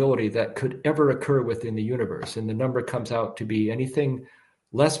probability that could ever occur within the universe. And the number comes out to be anything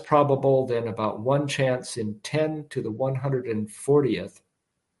less probable than about 1 chance in 10 to the 140th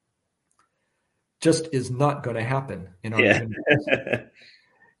just is not going to happen in our universe.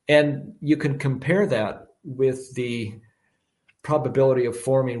 And you can compare that with the probability of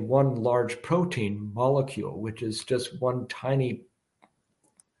forming one large protein molecule, which is just one tiny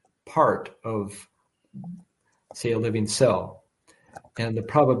part of, say, a living cell. And the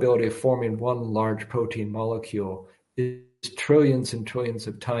probability of forming one large protein molecule is trillions and trillions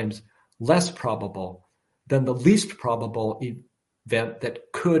of times less probable than the least probable event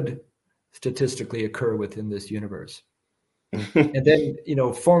that could statistically occur within this universe. And then,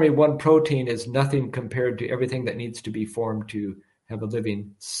 forming one protein is nothing compared to everything that needs to be formed to have a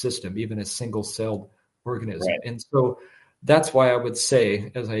living system, even a single-celled organism. Right. And so that's why I would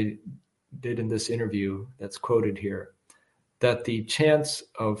say, as I did in this interview that's quoted here, that the chance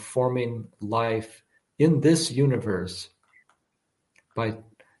of forming life in this universe by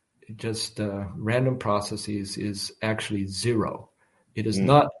just random processes is actually zero. It is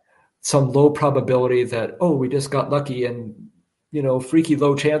not some low probability that, we just got lucky and, freaky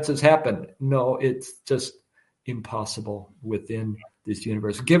low chances happen. No, it's just impossible within this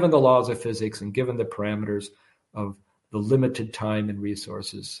universe, given the laws of physics and given the parameters of the limited time and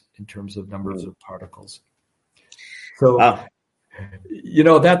resources in terms of numbers of particles. So,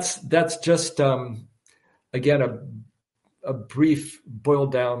 that's just, again, a brief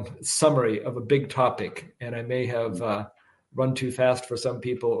boiled down summary of a big topic. And I may have run too fast for some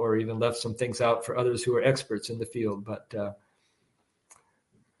people or even left some things out for others who are experts in the field, but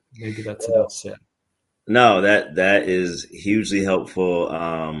maybe that's enough said. No, that is hugely helpful.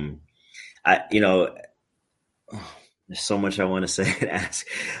 There's so much I want to say and ask.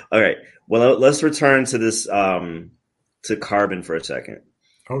 All right. Well, let's return to this, to carbon for a second.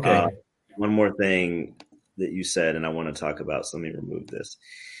 Okay. One more thing that you said, and I want to talk about, so let me remove this.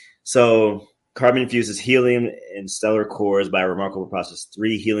 So carbon infuses helium in stellar cores by a remarkable process.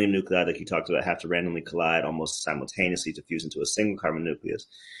 3 helium nuclei that you talked about have to randomly collide almost simultaneously to fuse into a single carbon nucleus.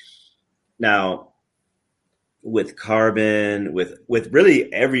 Now, with carbon, with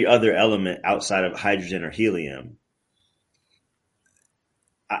really every other element outside of hydrogen or helium,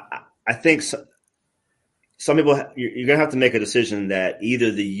 I think some people, you're going to have to make a decision that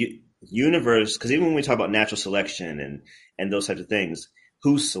either the universe, because even when we talk about natural selection and those types of things,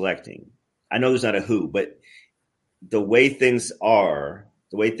 who's selecting. I know there's not a who, but the way things are,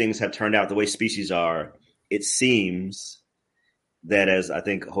 the way things have turned out, the way species are, it seems that, as I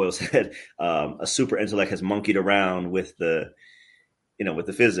think Hoyle said, a super intellect has monkeyed around with the, with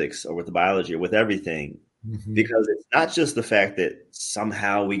the physics or with the biology or with everything, Mm-hmm. because it's not just the fact that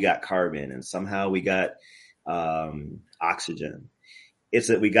somehow we got carbon and somehow we got oxygen. It's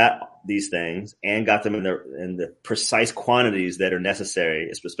that we got these things and got them in the precise quantities that are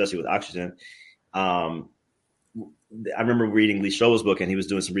necessary, especially with oxygen. I remember reading Lee Strobel's book, and he was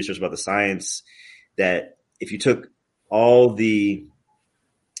doing some research about the science that if you took all the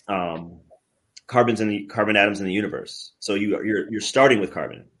carbon atoms in the universe, so you're starting with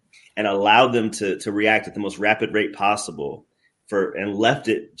carbon, and allowed them to react at the most rapid rate possible and let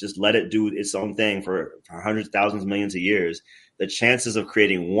it do its own thing for hundreds, thousands, millions of years, the chances of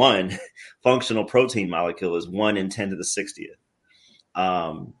creating one functional protein molecule is 1 in 10 to the 60th.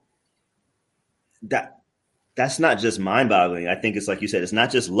 That's not just mind-boggling. I think it's like you said, it's not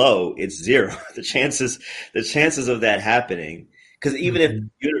just low, it's zero. the chances of that happening, because even if Mm-hmm.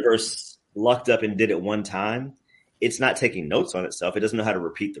 the universe lucked up and did it one time, it's not taking notes on itself. It doesn't know how to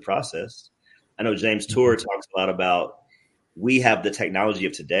repeat the process. I know James Tour talks a lot about, we have the technology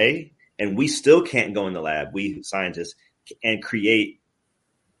of today, and we still can't go in the lab, we scientists, and create,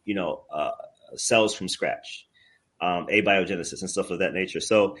 cells from scratch, abiogenesis and stuff of that nature.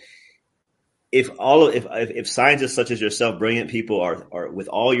 So if scientists such as yourself, brilliant people, are with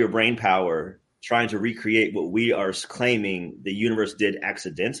all your brain power trying to recreate what we are claiming the universe did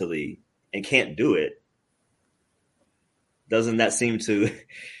accidentally and can't do it, doesn't that seem to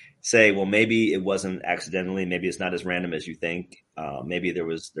say, well, maybe it wasn't accidentally, maybe it's not as random as you think, maybe there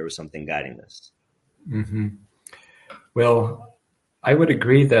was something guiding this? Mm-hmm. Well, I would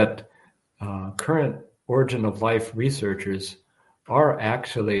agree that current origin of life researchers are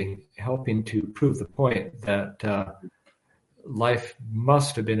actually helping to prove the point that life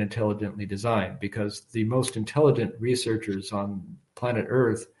must have been intelligently designed, because the most intelligent researchers on planet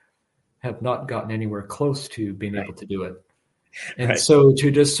Earth have not gotten anywhere close to being able to do it. And Right. so to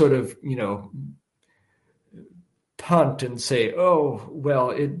just sort of, punt and say, oh,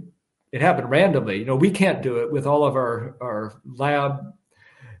 well, it happened randomly. We can't do it with all of our lab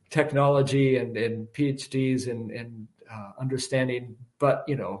technology and PhDs and understanding, but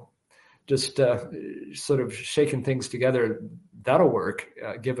just sort of shaking things together, that'll work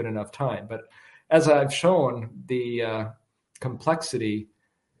given enough time. But as I've shown, the complexity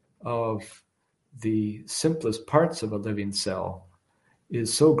of the simplest parts of a living cell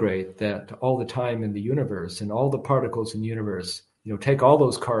is so great that all the time in the universe and all the particles in the universe, take all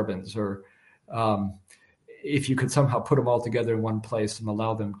those carbons, or if you could somehow put them all together in one place and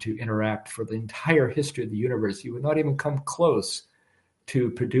allow them to interact for the entire history of the universe, you would not even come close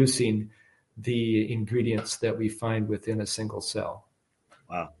to producing the ingredients that we find within a single cell.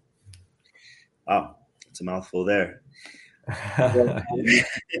 Wow. It's a mouthful there.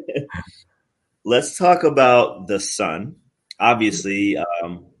 Let's talk about the sun. Obviously,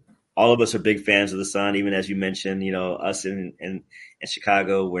 all of us are big fans of the sun. Even as you mentioned, us in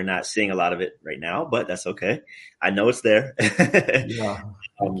Chicago, we're not seeing a lot of it right now, but that's okay. I know it's there. Yeah.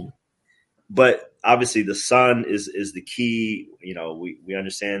 But obviously, the sun is the key. We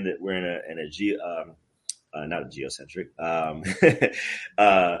understand that we're in a not a geocentric, the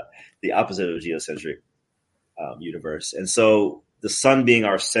opposite of a geocentric universe, and so the sun being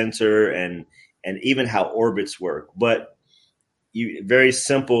our center, and even how orbits work. But very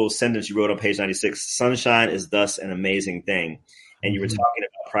simple sentence you wrote on page 96: sunshine is thus an amazing thing. And you were Mm-hmm. talking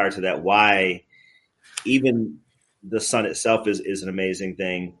about prior to that why even the sun itself is an amazing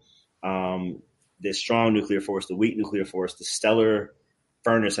thing. The strong nuclear force, the weak nuclear force, the stellar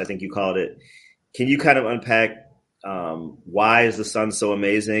furnace, I think you called it. Can you kind of unpack why is the sun so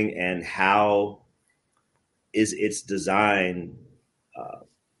amazing, and how is its design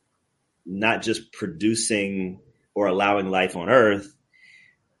not just producing or allowing life on Earth,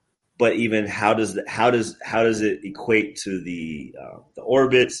 but even how does it equate to the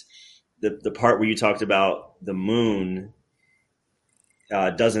orbits? The part where you talked about the moon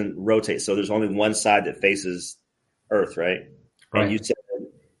doesn't rotate, so there's only one side that faces Earth, right? And you Right. said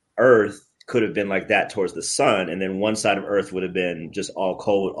Earth could have been like that towards the sun, and then one side of Earth would have been just all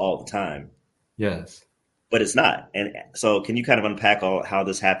cold all the time. Yes. But it's not. And so, can you kind of unpack how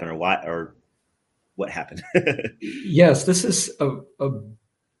this happened, or why, or what happened? Yes, this is a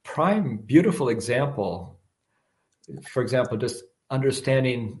prime, beautiful example. For example, just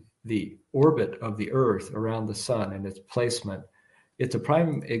understanding the orbit of the Earth around the sun and its placement. It's a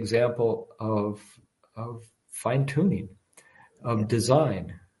prime example of fine tuning. of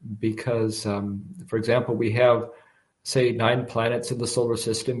design, because, for example, we have, say, 9 planets in the solar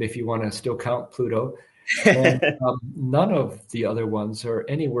system, if you want to still count Pluto, and none of the other ones are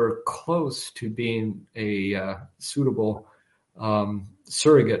anywhere close to being a suitable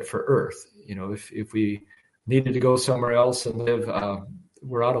surrogate for Earth. If we needed to go somewhere else and live,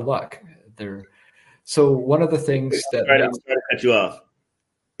 we're out of luck there. So one of the things that sorry to cut you off.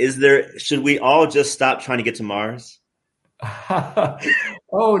 Should we all just stop trying to get to Mars?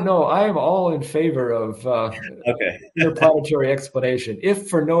 Oh no, I am all in favor of Okay. interplanetary explanation, if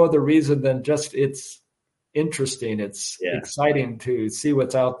for no other reason than just it's interesting, it's exciting to see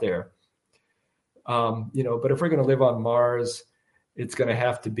what's out there. But if we're going to live on Mars, it's going to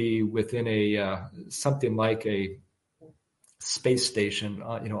have to be within a something like a space station,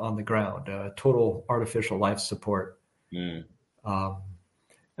 on the ground, total artificial life support.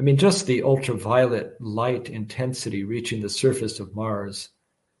 Just the ultraviolet light intensity reaching the surface of Mars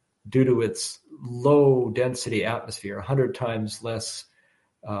due to its low density atmosphere, 100 times less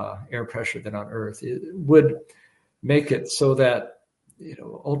air pressure than on Earth, it would make it so that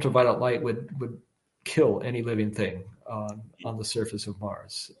ultraviolet light would kill any living thing on the surface of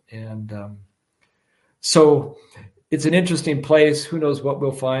Mars. And so it's an interesting place. Who knows what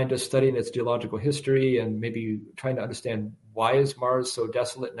we'll find, just studying its geological history and maybe trying to understand why is Mars so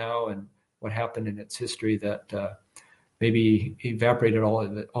desolate now and what happened in its history that maybe evaporated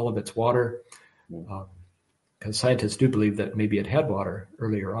all of its water. Because scientists do believe that maybe it had water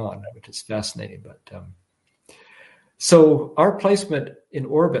earlier on, which is fascinating. But so our placement in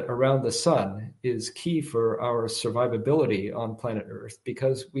orbit around the sun is key for our survivability on planet Earth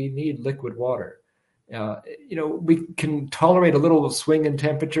because we need liquid water. We can tolerate a little swing in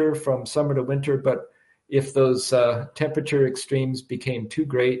temperature from summer to winter, but if those temperature extremes became too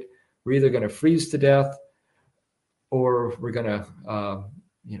great, we're either going to freeze to death or we're going to,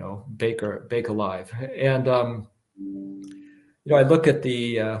 bake alive. And, I look at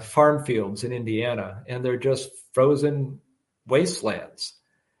the farm fields in Indiana, and they're just frozen wastelands.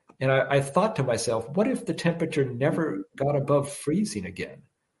 And I thought to myself, what if the temperature never got above freezing again?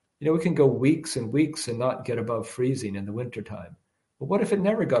 We can go weeks and weeks and not get above freezing in the wintertime. But what if it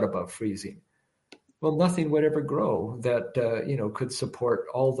never got above freezing? Well, nothing would ever grow that, could support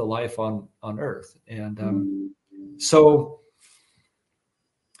all the life on Earth. And so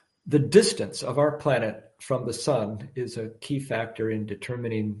the distance of our planet from the sun is a key factor in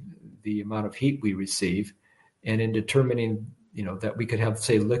determining the amount of heat we receive and in determining, that we could have,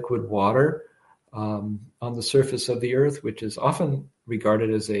 say, liquid water on the surface of the Earth, which is often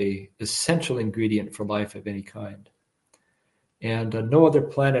regarded as a essential ingredient for life of any kind. And no other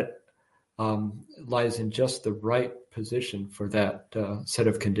planet lies in just the right position for that set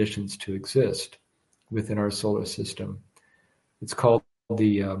of conditions to exist within our solar system. It's called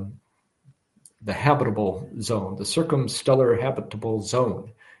the habitable zone, the circumstellar habitable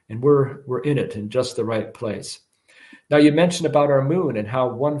zone, and we're in it in just the right place. Now, you mentioned about our moon and how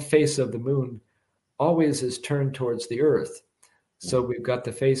one face of the moon always is turned towards the Earth. So we've got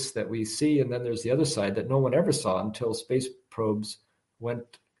the face that we see, and then there's the other side that no one ever saw until space probes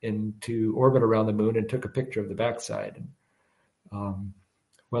went into orbit around the moon and took a picture of the backside.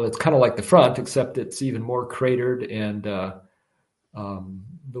 Well, it's kind of like the front, except it's even more cratered and a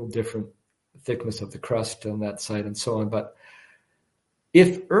little different thickness of the crust on that side and so on. But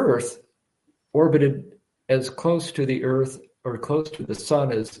if Earth orbited as close to the Earth or close to the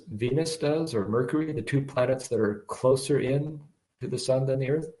sun as Venus does, or Mercury, the two planets that are closer in to the sun than the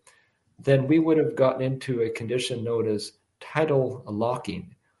Earth, then we would have gotten into a condition known as tidal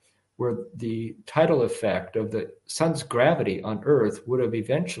locking, where the tidal effect of the sun's gravity on Earth would have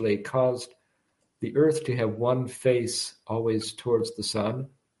eventually caused the Earth to have one face always towards the sun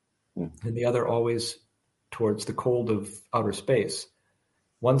and the other always towards the cold of outer space.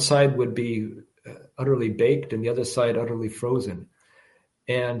 One side would be utterly baked and the other side utterly frozen.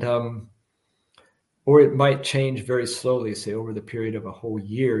 And or it might change very slowly, say over the period of a whole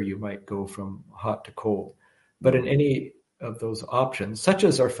year, you might go from hot to cold. But in any of those options, such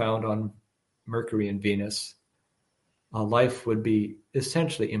as are found on Mercury and Venus, life would be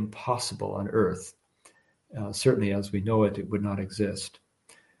essentially impossible on Earth. Certainly as we know it, it would not exist.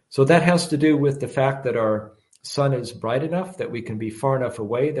 So that has to do with the fact that our sun is bright enough that we can be far enough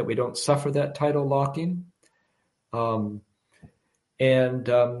away that we don't suffer that tidal locking. And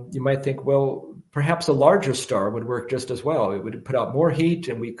you might think, well, perhaps a larger star would work just as well. It would put out more heat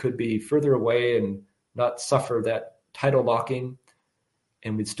and we could be further away and not suffer that tidal locking,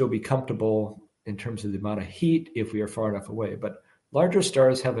 and we'd still be comfortable in terms of the amount of heat if we are far enough away. But larger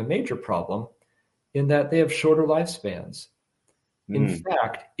stars have a major problem in that they have shorter lifespans. In Mm.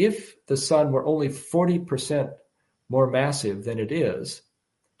 fact, if the sun were only 40% more massive than it is,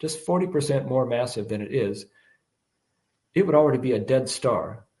 just 40% more massive than it is, it would already be a dead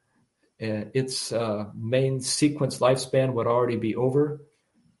star. Its main sequence lifespan would already be over,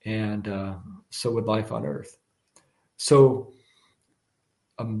 and so would life on Earth. So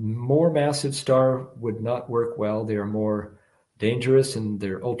a more massive star would not work well. They are more dangerous in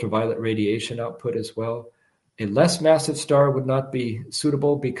their ultraviolet radiation output as well. A less massive star would not be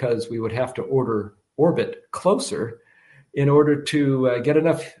suitable because we would have to orbit closer in order to get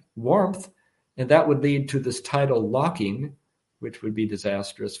enough warmth, and that would lead to this tidal locking, which would be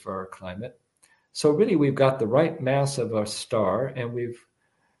disastrous for our climate. So really, we've got the right mass of a star, and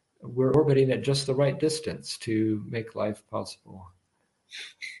we're orbiting at just the right distance to make life possible.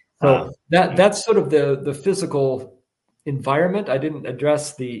 Wow. So that's sort of the physical environment. I didn't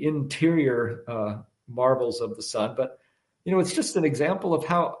address the interior marvels of the sun, but it's just an example of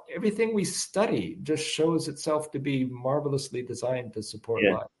how everything we study just shows itself to be marvelously designed to support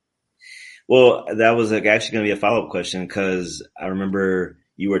Yeah. life. Well, that was actually going to be a follow up question because I remember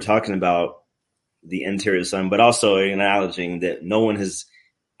you were talking about the interior of the sun, but also acknowledging that no one has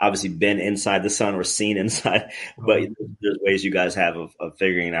obviously been inside the sun or seen inside, but Oh, there's ways you guys have of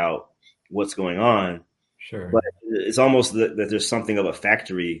figuring out what's going on. sure. But it's almost that there's something of a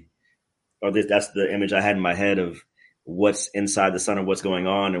factory, or that's the image I had in my head of what's inside the sun or what's going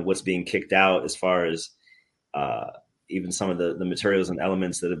on and what's being kicked out as far as uh, even some of the materials and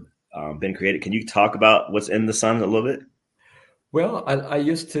elements that have been created. Can you talk about what's in the sun a little bit? Well, I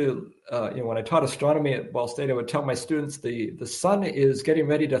used to, when I taught astronomy at Ball State, I would tell my students the sun is getting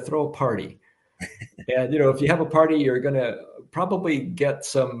ready to throw a party. And, if you have a party, you're going to probably get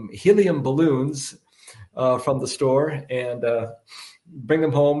some helium balloons from the store and bring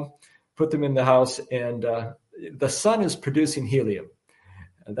them home, put them in the house. And the sun is producing helium.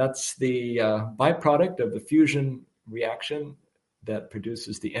 And that's the byproduct of the fusion reaction that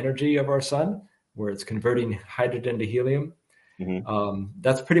produces the energy of our sun, where it's converting hydrogen to helium. Mm-hmm.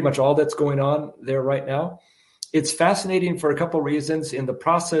 That's pretty much all that's going on there right now. It's fascinating for a couple of reasons. In the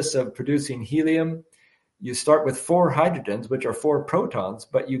process of producing helium, you start with 4 hydrogens, which are 4 protons,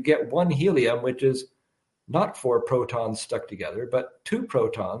 but you get 1 helium, which is not 4 protons stuck together, but 2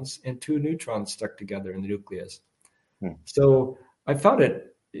 protons and 2 neutrons stuck together in the nucleus. Hmm. So I found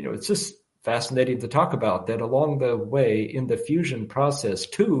it, it's just fascinating to talk about that along the way in the fusion process,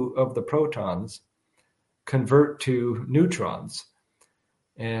 2 of the protons convert to neutrons.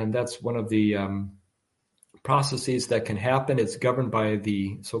 And that's one of the processes that can happen. It's governed by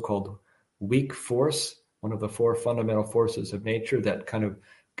the so-called weak force, one of the 4 fundamental forces of nature that kind of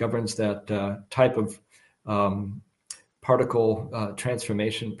governs that type of particle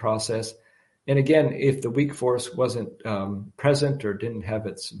transformation process. And again, if the weak force wasn't present or didn't have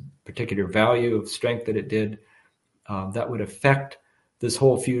its particular value of strength that it did, that would affect this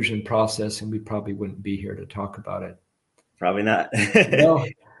whole fusion process, and we probably wouldn't be here to talk about it. Probably not. Well,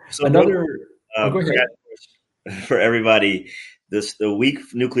 So, another. Oh, go I ahead. got for everybody, the weak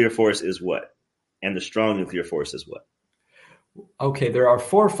nuclear force is what, and the strong nuclear force is what. Okay, there are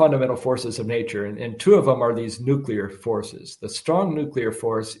 4 fundamental forces of nature, and 2 of them are these nuclear forces. The strong nuclear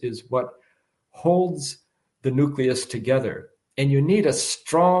force is what holds the nucleus together. And you need a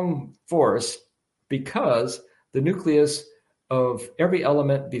strong force because the nucleus of every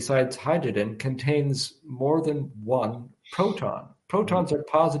element besides hydrogen contains more than 1 proton. Protons are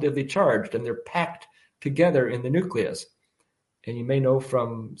positively charged and they're packed together in the nucleus. And you may know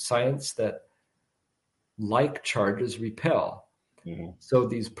from science that like charges repel. Mm-hmm. So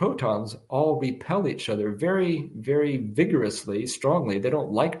these protons all repel each other very, very vigorously, strongly. They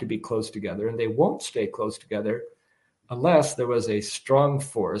don't like to be close together, and they won't stay close together unless there was a strong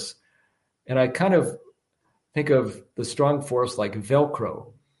force. And I kind of think of the strong force like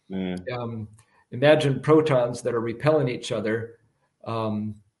Velcro. Mm-hmm. Imagine protons that are repelling each other,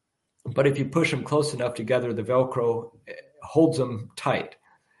 but if you push them close enough together, the Velcro holds them tight.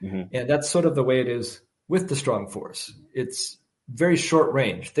 Mm-hmm. And that's sort of the way it is with the strong force. It's very short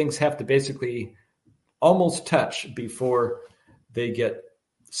range. Things have to basically almost touch before they get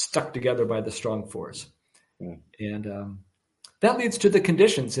stuck together by the strong force. And that leads to the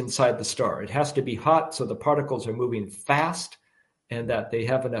conditions inside the star. It has to be hot so the particles are moving fast and that they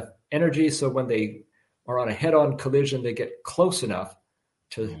have enough energy so when they are on a head-on collision, they get close enough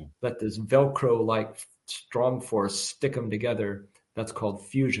to let this Velcro-like strong force stick them together. That's called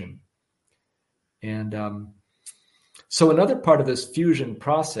fusion. And so another part of this fusion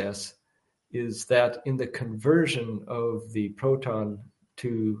process is that in the conversion of the proton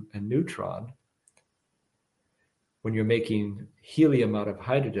to a neutron, when you're making helium out of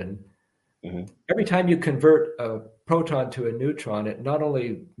hydrogen, Hmm. every time you convert a proton to a neutron, it not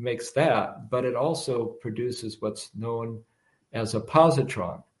only makes that, but it also produces what's known as a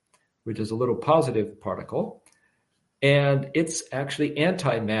positron, which is a little positive particle. And it's actually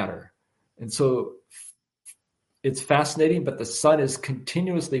antimatter. And so it's fascinating, but the sun is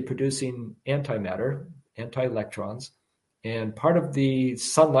continuously producing antimatter, anti-electrons. And part of the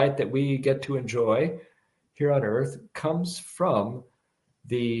sunlight that we get to enjoy here on Earth comes from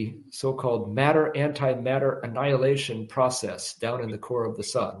the so-called matter antimatter annihilation process down in the core of the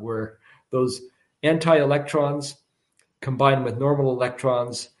sun, where those anti-electrons combine with normal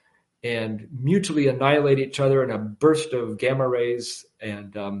electrons and mutually annihilate each other in a burst of gamma rays,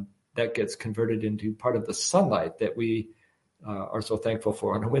 and that gets converted into part of the sunlight that we are so thankful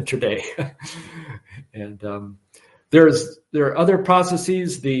for on a winter day. And there are other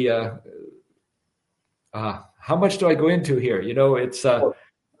processes. How much do I go into here? It's Well,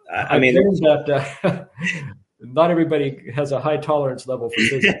 I I've mean, learned that not everybody has a high tolerance level for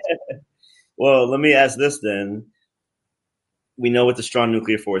physics. well, let me ask this then. We know what the strong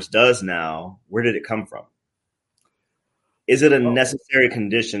nuclear force does now. Where did it come from? Is it a Oh, necessary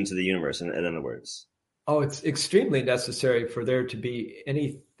condition to the universe, in other words? it's extremely necessary for there to be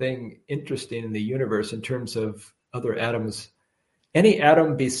anything interesting in the universe in terms of other atoms. Any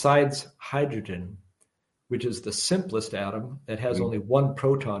atom besides hydrogen, which is the simplest atom that has Mhm. only one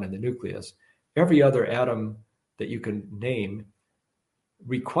proton in the nucleus, every other atom that you can name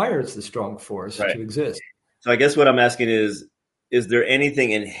requires the strong force Right. to exist. So I guess what I'm asking is there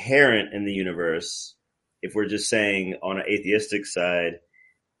anything inherent in the universe, if we're just saying on an atheistic side,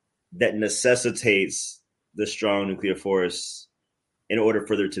 that necessitates the strong nuclear force in order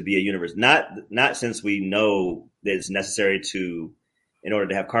for there to be a universe? Not since we know that it's necessary to, in order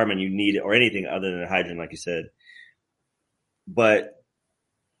to have carbon, you need or anything other than hydrogen, like you said. But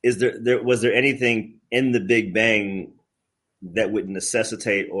was there anything in the Big Bang that would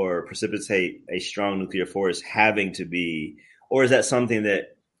necessitate or precipitate a strong nuclear force having to be, or is that something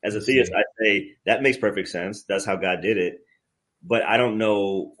that, as I a theist, see. I say that makes perfect sense. That's how God did it. But I don't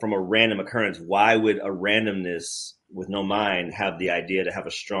know from a random occurrence, why would a randomness with no mind have the idea to have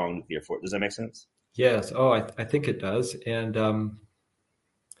a strong nuclear force? Does that make sense? Yes. Oh, I think it does. And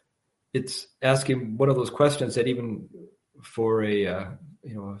it's asking one of those questions that even for a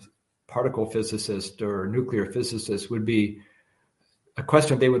particle physicist or nuclear physicist would be a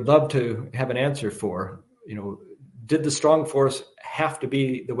question they would love to have an answer for. Did the strong force have to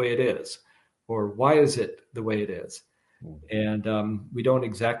be the way it is, or why is it the way it is? And we don't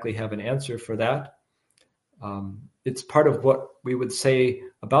exactly have an answer for that. It's part of what we would say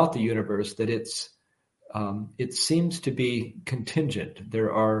about the universe, that it seems to be contingent.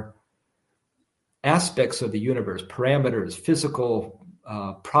 There are aspects of the universe, parameters, physical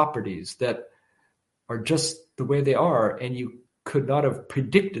properties that are just the way they are, and you could not have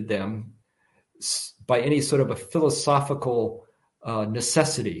predicted them by any sort of a philosophical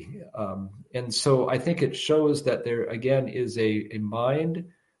necessity. And so I think it shows that there, again, is a mind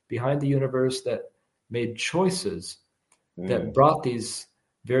behind the universe that made choices that Mm. brought these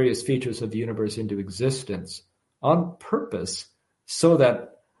various features of the universe into existence on purpose so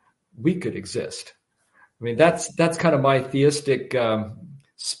that we could exist. I mean, that's kind of my theistic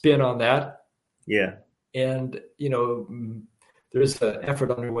spin on that. Yeah. And there's an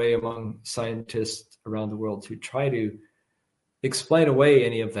effort underway among scientists around the world to try to explain away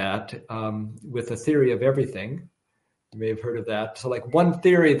any of that with a theory of everything. You may have heard of that. So, like one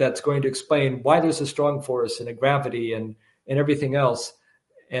theory that's going to explain why there's a strong force and a gravity and everything else,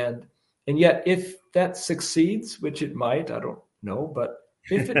 and yet if that succeeds, which it might, I don't know, but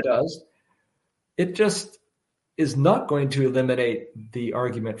if it does, it just is not going to eliminate the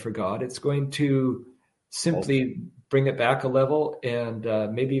argument for God. It's going to simply bring it back a level and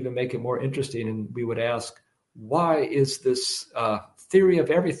maybe even make it more interesting. And we would ask, why is this theory of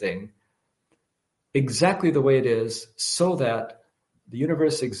everything exactly the way it is, so that the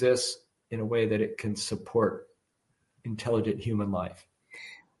universe exists in a way that it can support intelligent human life?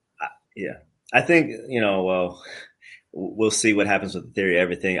 Yeah. I think, well, we'll see what happens with the theory of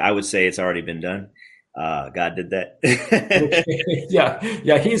everything. I would say it's already been done. God did that. Okay.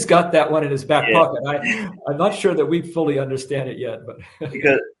 Yeah, he's got that one in his back Yeah. pocket. I'm not sure that we fully understand it yet, but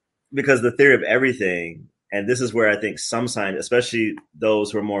because because the theory of everything, and this is where I think some scientists, especially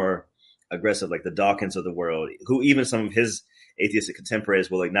those who are more aggressive, like the Dawkins of the world, who even some of his atheistic contemporaries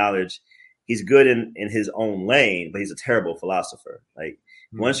will acknowledge, he's good in his own lane, but he's a terrible philosopher. Like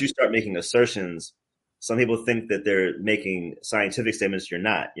once you start making assertions, some people think that they're making scientific statements. You're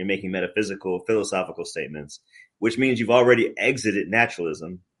not. You're making metaphysical, philosophical statements. which means you've already exited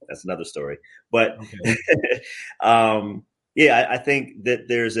naturalism. That's another story. But Okay. yeah, I think that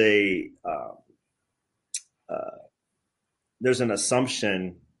there's an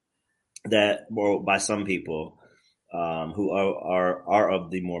assumption that, well, by some people who are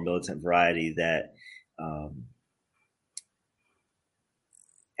of the more militant variety, that um,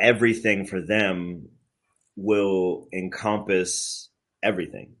 everything for them will encompass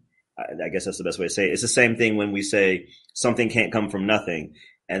everything. I guess that's the best way to say it. It's the same thing when we say something can't come from nothing,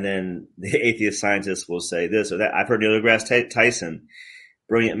 and then the atheist scientists will say this or that. I've heard Neil deGrasse Tyson,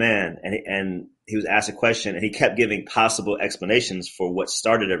 brilliant man, and he was asked a question, and he kept giving possible explanations for what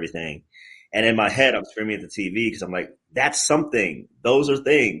started everything. And in my head, I'm screaming at the TV because I'm like, "That's something. Those are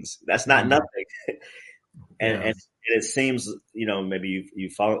things. That's not Mm. nothing." and, Yeah. and it seems, maybe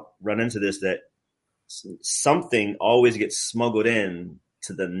run into this, that something always gets smuggled in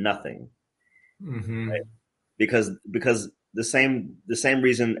to the nothing, right? Hmm. Because the same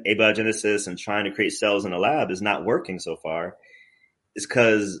reason abiogenesis and trying to create cells in a lab is not working so far is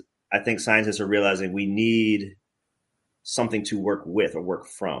because I think scientists are realizing we need something to work with or work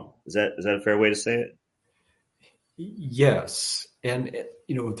from. Is that a fair way to say it? Yes. And,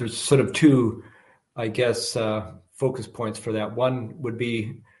 there's sort of two, I guess, focus points for that. One would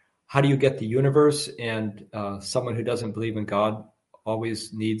be, how do you get the universe? And someone who doesn't believe in God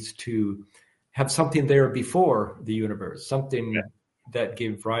always needs to have something there before the universe, Yeah. something that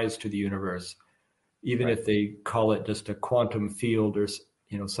gave rise to the universe, even Right. if they call it just a quantum field or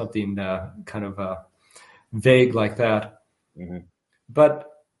something kind of vague like that. Hmm. But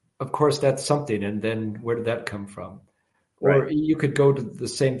of course, that's something. And then where did that come from? Right. Or you could go to the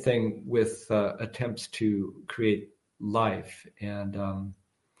same thing with attempts to create life. And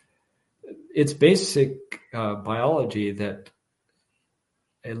it's basic biology that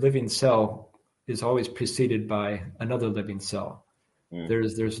a living cell is always preceded by another living cell. Mm.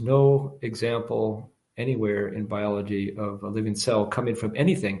 There's no example anywhere in biology of a living cell coming from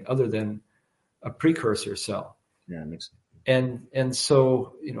anything other than a precursor cell. Yeah, it makes sense. And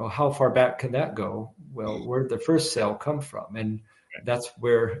so, how far back can that go? Well, where did the first cell come from? And that's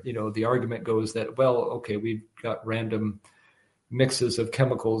where, the argument goes that, well, okay, we've got random mixes of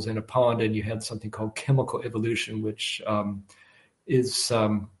chemicals in a pond, and you had something called chemical evolution, which is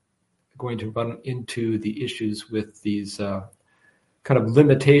going to run into the issues with these kind of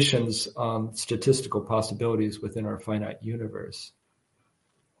limitations on statistical possibilities within our finite universe.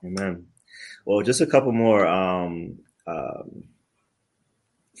 Amen. Well, just a couple more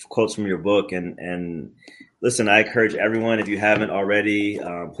quotes from your book, and listen, I encourage everyone, if you haven't already,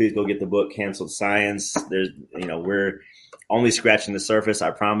 please go get the book Canceled Science. We're only scratching the surface, I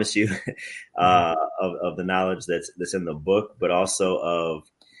promise you, of the knowledge that's in the book, but also of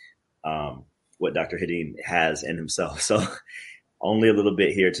what Dr. Hedin has in himself. So only a little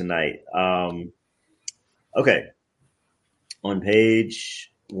bit here tonight. Okay, on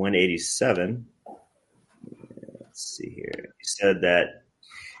page 187, let's see here. You said that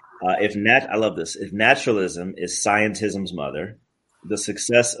I love this. If naturalism is scientism's mother, the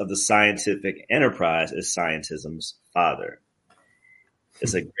success of the scientific enterprise is scientism's father.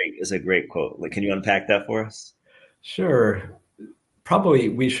 It's a great quote. Like, can you unpack that for us? Sure. Probably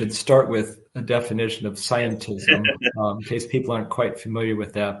we should start with a definition of scientism, in case people aren't quite familiar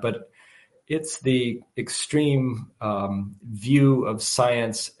with that. But it's the extreme view of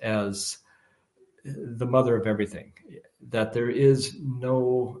science as the mother of everything, that there is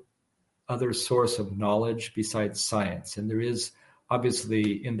no other source of knowledge besides science. And there is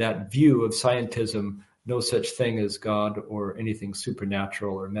obviously, in that view of scientism, no such thing as God or anything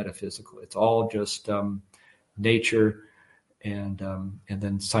supernatural or metaphysical. It's all just nature, and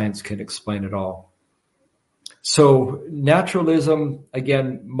then science can explain it all. So naturalism,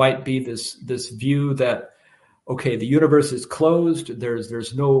 again, might be this view that, okay, the universe is closed.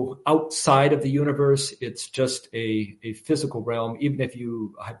 There's no outside of the universe. It's just a physical realm. Even if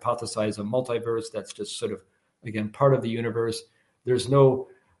you hypothesize a multiverse, that's just sort of, again, part of the universe. There's no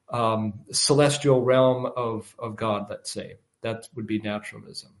celestial realm of God, let's say. That would be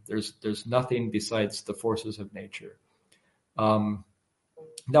naturalism. There's nothing besides the forces of nature.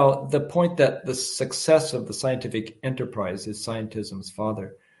 Now, the point that the success of the scientific enterprise is scientism's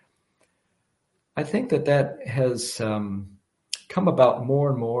father, I think that has come about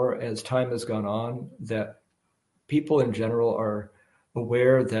more and more as time has gone on, that people in general are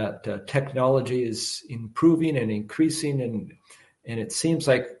aware that technology is improving and increasing, and it seems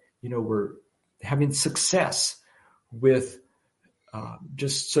like we're having success with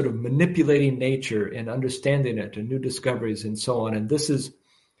just sort of manipulating nature and understanding it and new discoveries and so on. And this is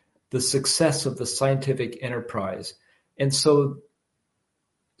the success of the scientific enterprise. And so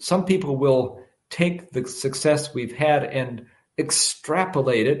some people will take the success we've had and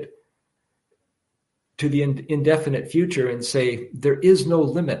extrapolate it to the indefinite future and say there is no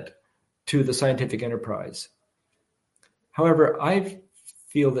limit to the scientific enterprise. However, I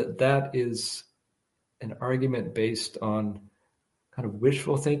feel that that is an argument based on kind of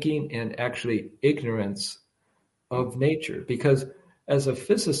wishful thinking and actually ignorance of nature. Because as a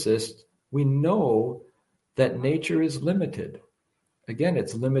physicist, we know that nature is limited. Again,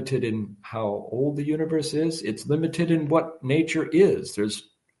 it's limited in how old the universe is. It's limited in what nature is. There's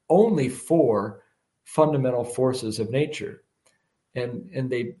only 4 fundamental forces of nature. And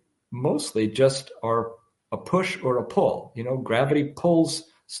they mostly just are a push or a pull. You know, gravity pulls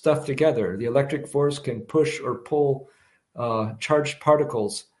stuff together. The electric force can push or pull charged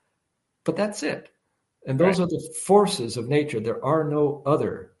particles, but that's it. And those are the forces of nature. There are no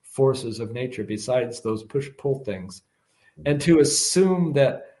other forces of nature besides those push-pull things. And to assume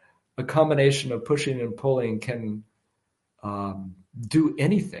that a combination of pushing and pulling can do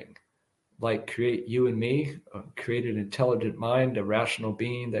anything, like create you and me, create an intelligent mind, a rational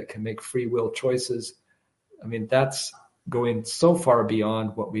being that can make free will choices. I mean, that's going so far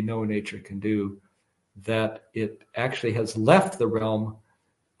beyond what we know nature can do that it actually has left the realm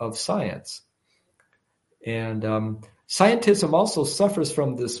of science. And scientism also suffers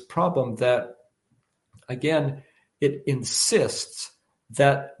from this problem that, again, it insists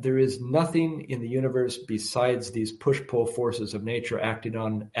that there is nothing in the universe besides these push-pull forces of nature acting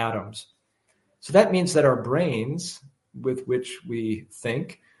on atoms. So that means that our brains, with which we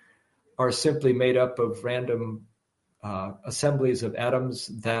think, are simply made up of random assemblies of atoms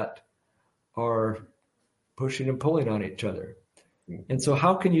that are pushing and pulling on each other. And so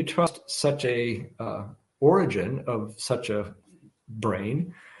how can you trust such a origin of such a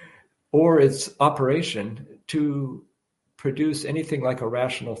brain or its operation to produce anything like a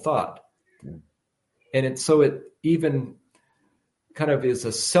rational thought? And it even kind of is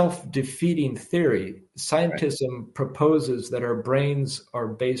a self-defeating theory. Scientism proposes that our brains are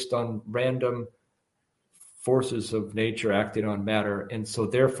based on random forces of nature acting on matter. And so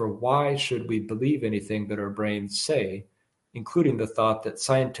therefore, why should we believe anything that our brains say, including the thought that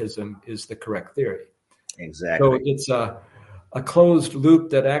scientism is the correct theory? Exactly. So it's a closed loop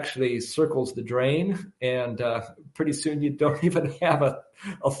that actually circles the drain, and pretty soon you don't even have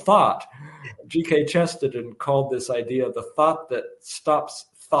a thought. G.K. Chesterton called this idea the thought that stops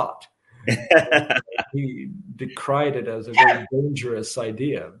thought. He decried it as a very dangerous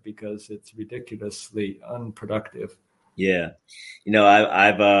idea because it's ridiculously unproductive. Yeah, you know,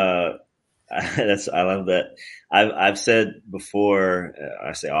 I've I love that. I've said before,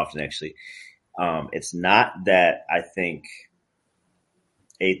 I say often actually, it's not that I think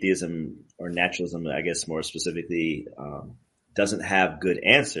atheism or naturalism, I guess more specifically, doesn't have good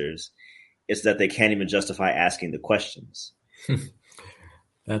answers. It's that they can't even justify asking the questions.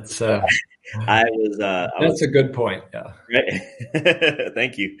 That's that's a good point. Yeah. Right?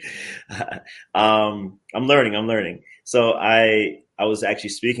 Thank you. I'm learning. So I was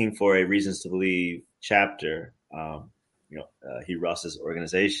actually speaking for a Reasons to Believe chapter, Hugh Ross's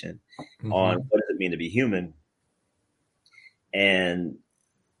organization, on what does it mean to be human. And,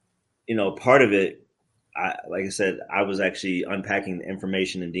 part of it, like I said, I was actually unpacking the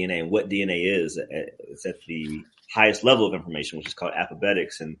information in DNA and what DNA is. It's at the highest level of information, which is called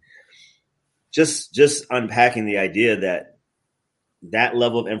apophetics. And just unpacking the idea that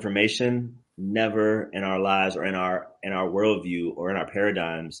level of information never in our lives or in our worldview or in our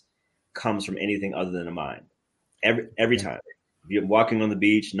paradigms comes from anything other than a mind. Every time. If you're walking on the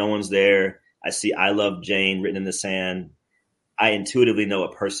beach, no one's there. I see "I love Jane" written in the sand. I intuitively know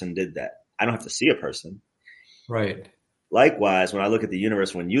a person did that. I don't have to see a person. Right. Likewise, when I look at the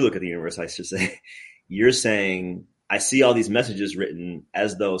universe, when you look at the universe, I should say, you're saying, I see all these messages written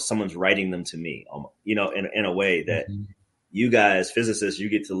as though someone's writing them to me, in a way that you guys, physicists, you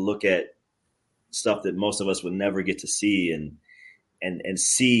get to look at stuff that most of us would never get to see and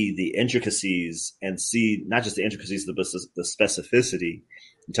see the intricacies and see not just the intricacies, but the specificity.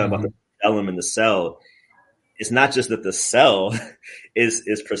 You're talking about the element in the cell. It's not just that the cell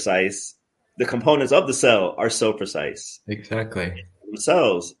is precise. The components of the cell are so precise. Exactly.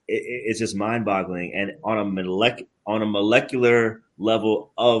 Themselves, it's just mind-boggling, and on a molecular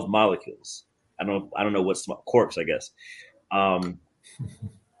level of molecules. I don't know what's quarks, I guess.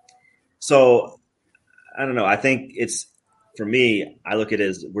 So I don't know. I think it's, for me, I look at it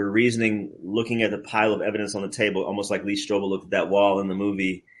as we're reasoning, looking at the pile of evidence on the table, almost like Lee Strobel looked at that wall in the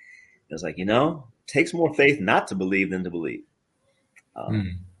movie. It's like, it takes more faith not to believe than to believe.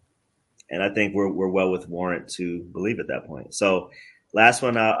 And I think we're well with warrant to believe at that point. So last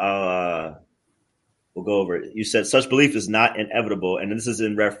one, we'll go over it. You said such belief is not inevitable. And this is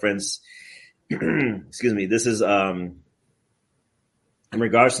in reference, excuse me, this is in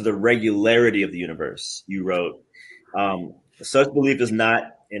regards to the regularity of the universe. You wrote, such belief is not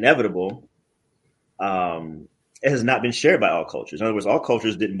inevitable. It has not been shared by all cultures. In other words, all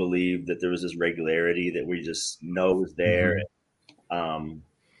cultures didn't believe that there was this regularity that we just know was there.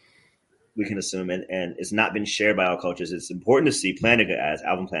 We can assume, and it's not been shared by all cultures. It's important to see Plantinga, as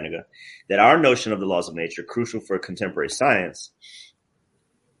Alvin Plantinga, that our notion of the laws of nature, crucial for contemporary science,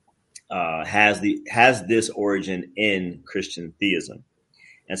 has this origin in Christian theism.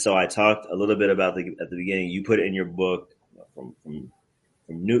 And so I talked a little bit about at the beginning. You put it in your book from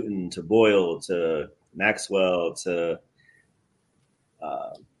Newton to Boyle to Maxwell to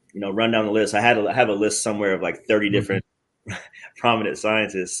run down the list. I have a list somewhere of like 30 different prominent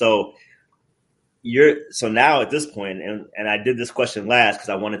scientists. So now at this point, and I did this question last because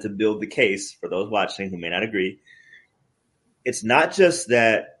I wanted to build the case for those watching who may not agree. It's not just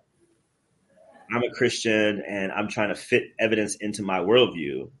that I'm a Christian and I'm trying to fit evidence into my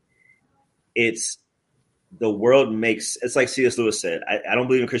worldview. It's the world it's like C.S. Lewis said, I don't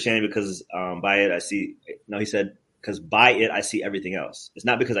believe in Christianity because by it I see, no, he said, because by it I see everything else. It's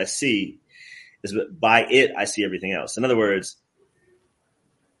not because I see, it's by it I see everything else. In other words,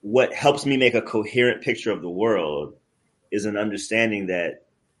 what helps me make a coherent picture of the world is an understanding that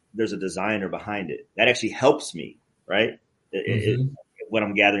there's a designer behind it. That actually helps me, right? What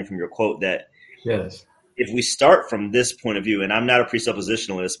I'm gathering from your quote, that yes, if we start from this point of view, and I'm not a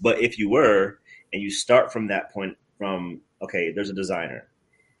presuppositionalist, but if you were, and you start from that point okay, there's a designer.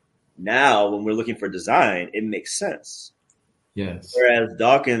 Now, when we're looking for design, it makes sense. Yes. Whereas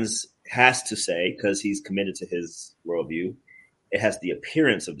Dawkins has to say, because he's committed to his worldview, it has the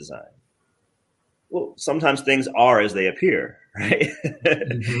appearance of design. Well, sometimes things are as they appear, right?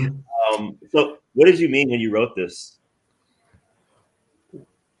 So what did you mean when you wrote this?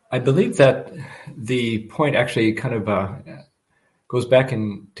 I believe that the point actually kind of goes back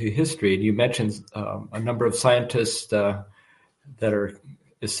into history. And you mentioned a number of scientists that are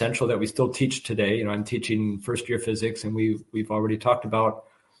essential that we still teach today. I'm teaching first-year physics, and we've already talked about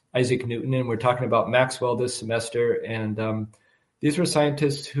Isaac Newton, and we're talking about Maxwell this semester. And these were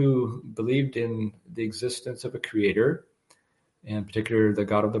scientists who believed in the existence of a creator, and in particular the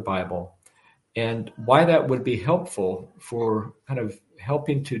God of the Bible. And why that would be helpful for kind of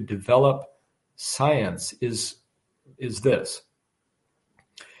helping to develop science is this.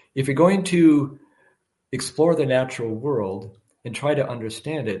 If you're going to explore the natural world and try to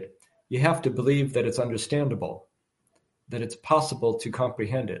understand it, you have to believe that it's understandable, that it's possible to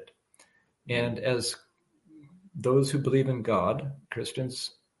comprehend it. And as those who believe in God,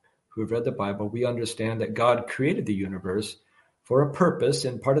 Christians who have read the Bible, we understand that God created the universe for a purpose,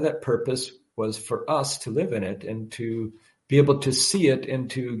 and part of that purpose was for us to live in it and to be able to see it and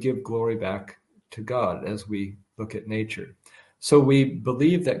to give glory back to God as we look at nature. So we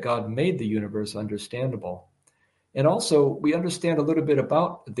believe that God made the universe understandable. And also we understand a little bit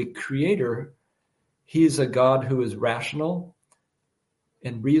about the Creator. He's a God who is rational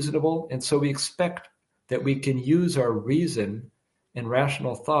and reasonable. And so we expect that we can use our reason and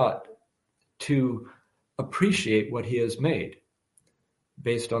rational thought to appreciate what he has made,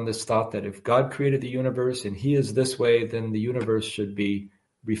 based on this thought that if God created the universe and he is this way, then the universe should be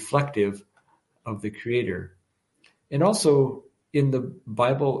reflective of the Creator. And also in the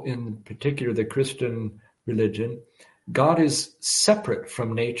Bible, in particular the Christian religion, God is separate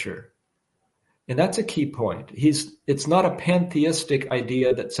from nature. And that's a key point. It's not a pantheistic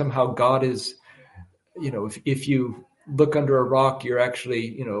idea that somehow God is, if you look under a rock, you're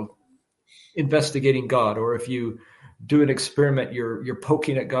actually, investigating God, or if you do an experiment, you're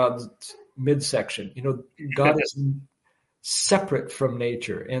poking at God's midsection. God is separate from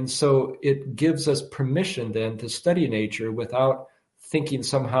nature. And so it gives us permission then to study nature without thinking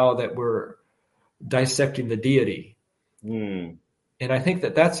somehow that we're dissecting the deity. And I think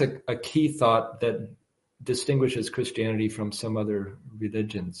that that's a key thought that distinguishes Christianity from some other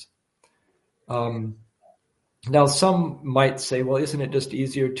religions. Now, some might say, well, isn't it just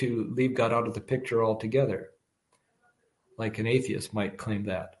easier to leave God out of the picture altogether? Like an atheist might claim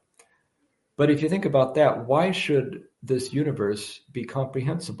that. But if you think about that, why should this universe be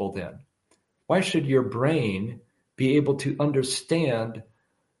comprehensible then? Why should your brain be able to understand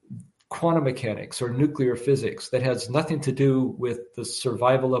quantum mechanics or nuclear physics that has nothing to do with the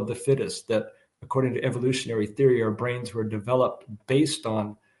survival of the fittest, that according to evolutionary theory, our brains were developed based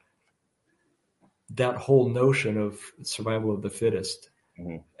on that whole notion of survival of the fittest?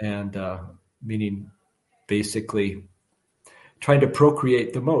 and meaning basically trying to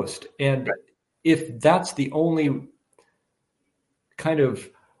procreate the most. And if that's the only kind of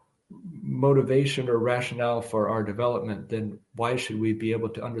motivation or rationale for our development, then why should we be able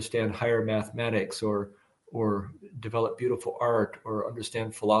to understand higher mathematics or develop beautiful art or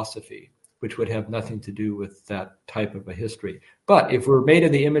understand philosophy, which would have nothing to do with that type of a history? But if we're made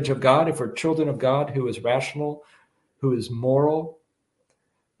in the image of God, if we're children of God who is rational, who is moral,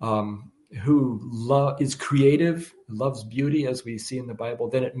 who is creative, loves beauty, as we see in the Bible,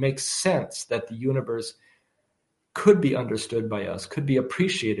 then it makes sense that the universe could be understood by us, could be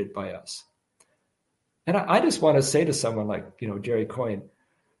appreciated by us. And I just want to say to someone like, Jerry Coyne,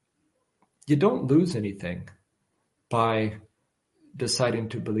 you don't lose anything by deciding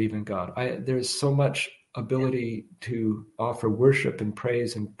to believe in God. There's so much ability to offer worship and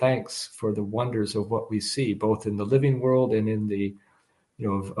praise and thanks for the wonders of what we see, both in the living world and in the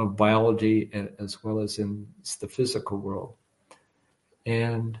of biology, as well as in the physical world.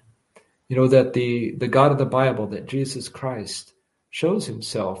 And that the God of the Bible, that Jesus Christ, shows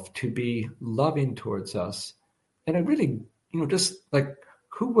himself to be loving towards us. And I really, just like,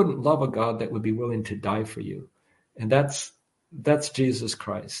 who wouldn't love a God that would be willing to die for you? And that's Jesus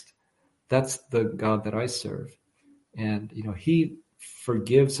Christ. That's the God that I serve. And, he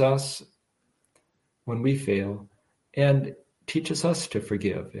forgives us when we fail and teaches us to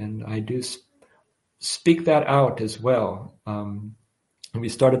forgive. And I do speak that out as well. And we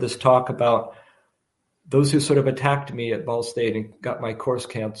started this talk about those who sort of attacked me at Ball State and got my course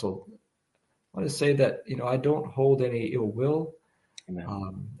canceled. I want to say that, I don't hold any ill will. And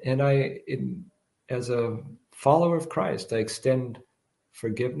as a follower of Christ, I extend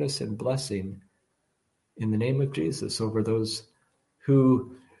forgiveness and blessing in the name of Jesus over those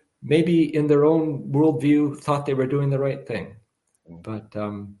who maybe in their own worldview thought they were doing the right thing. But,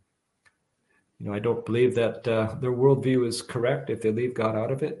 I don't believe that their worldview is correct if they leave God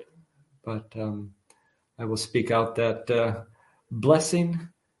out of it. But I will speak out that blessing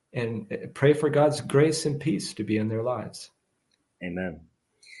and pray for God's grace and peace to be in their lives. Amen.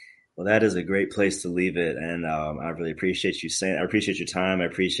 Well, that is a great place to leave it. And I really appreciate you saying, I appreciate your time. I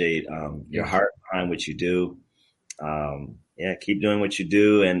appreciate your heart behind what you do. Keep doing what you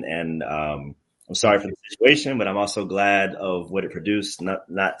do. And I'm sorry for the situation, but I'm also glad of what it produced,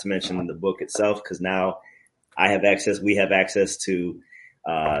 not to mention the book itself, because now we have access to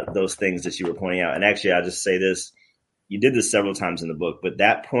those things that you were pointing out. And actually, I'll just say this. You did this several times in the book, but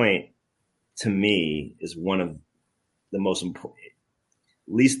that point to me is one of the most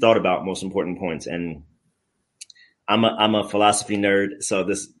least thought about, most important points. And I'm a philosophy nerd, so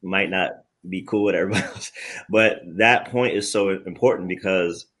this might not be cool with everybody else, but that point is so important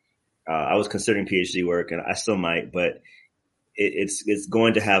because I was considering PhD work, and I still might, but it's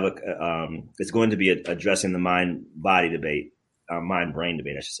going to have it's going to be addressing the mind-body debate, mind-brain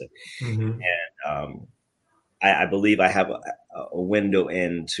debate, I should say. Mm-hmm. And I believe I have a window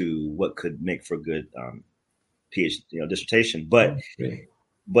into what could make for a good PhD dissertation. But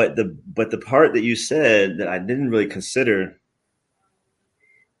the part that you said that I didn't really consider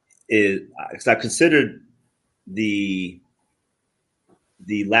is, because I considered the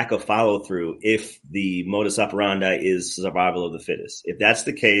lack of follow through if the modus operandi is survival of the fittest. If that's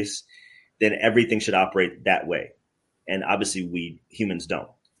the case, then everything should operate that way. And obviously we humans don't,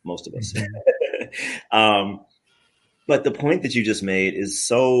 most of us. But the point that you just made is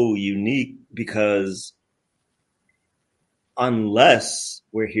so unique because unless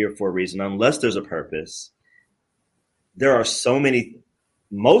we're here for a reason, unless there's a purpose, there are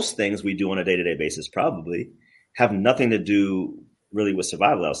most things we do on a day-to-day basis probably have nothing to do really with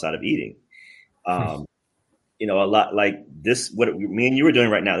survival outside of eating. A lot like this, what me and you are doing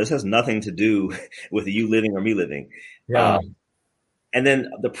right now, this has nothing to do with you living or me living. Yeah. And then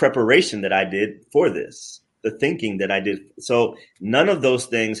the preparation that I did for this, the thinking that I did. So none of those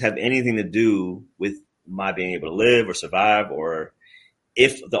things have anything to do with my being able to live or survive, or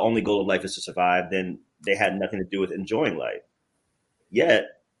if the only goal of life is to survive, then they had nothing to do with enjoying life. Yet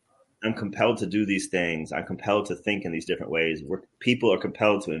I'm compelled to do these things. I'm compelled to think in these different ways. People are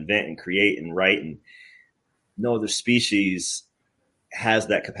compelled to invent and create and write, and no other species has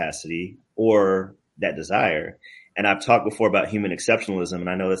that capacity or that desire. And I've talked before about human exceptionalism, and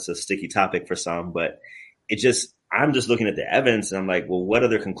I know that's a sticky topic for some, but I'm just looking at the evidence and I'm like, well, what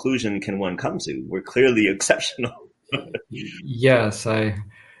other conclusion can one come to? We're clearly exceptional. Yes. I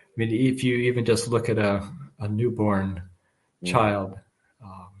mean, if you even just look at a newborn child,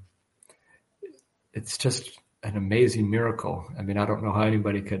 it's just an amazing miracle. I mean, I don't know how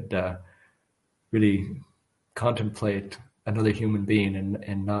anybody could really contemplate another human being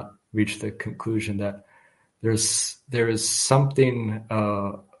and not reach the conclusion that there is something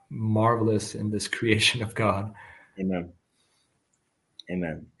marvelous in this creation of God. Amen.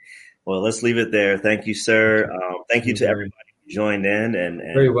 Amen. Well, let's leave it there. Thank you, Thank sir. you. Thank you You're to everybody who joined in,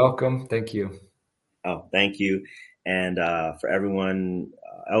 very and welcome. Thank you. thank you. And for everyone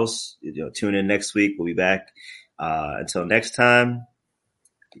else, tune in next week. We'll be back. Until next time.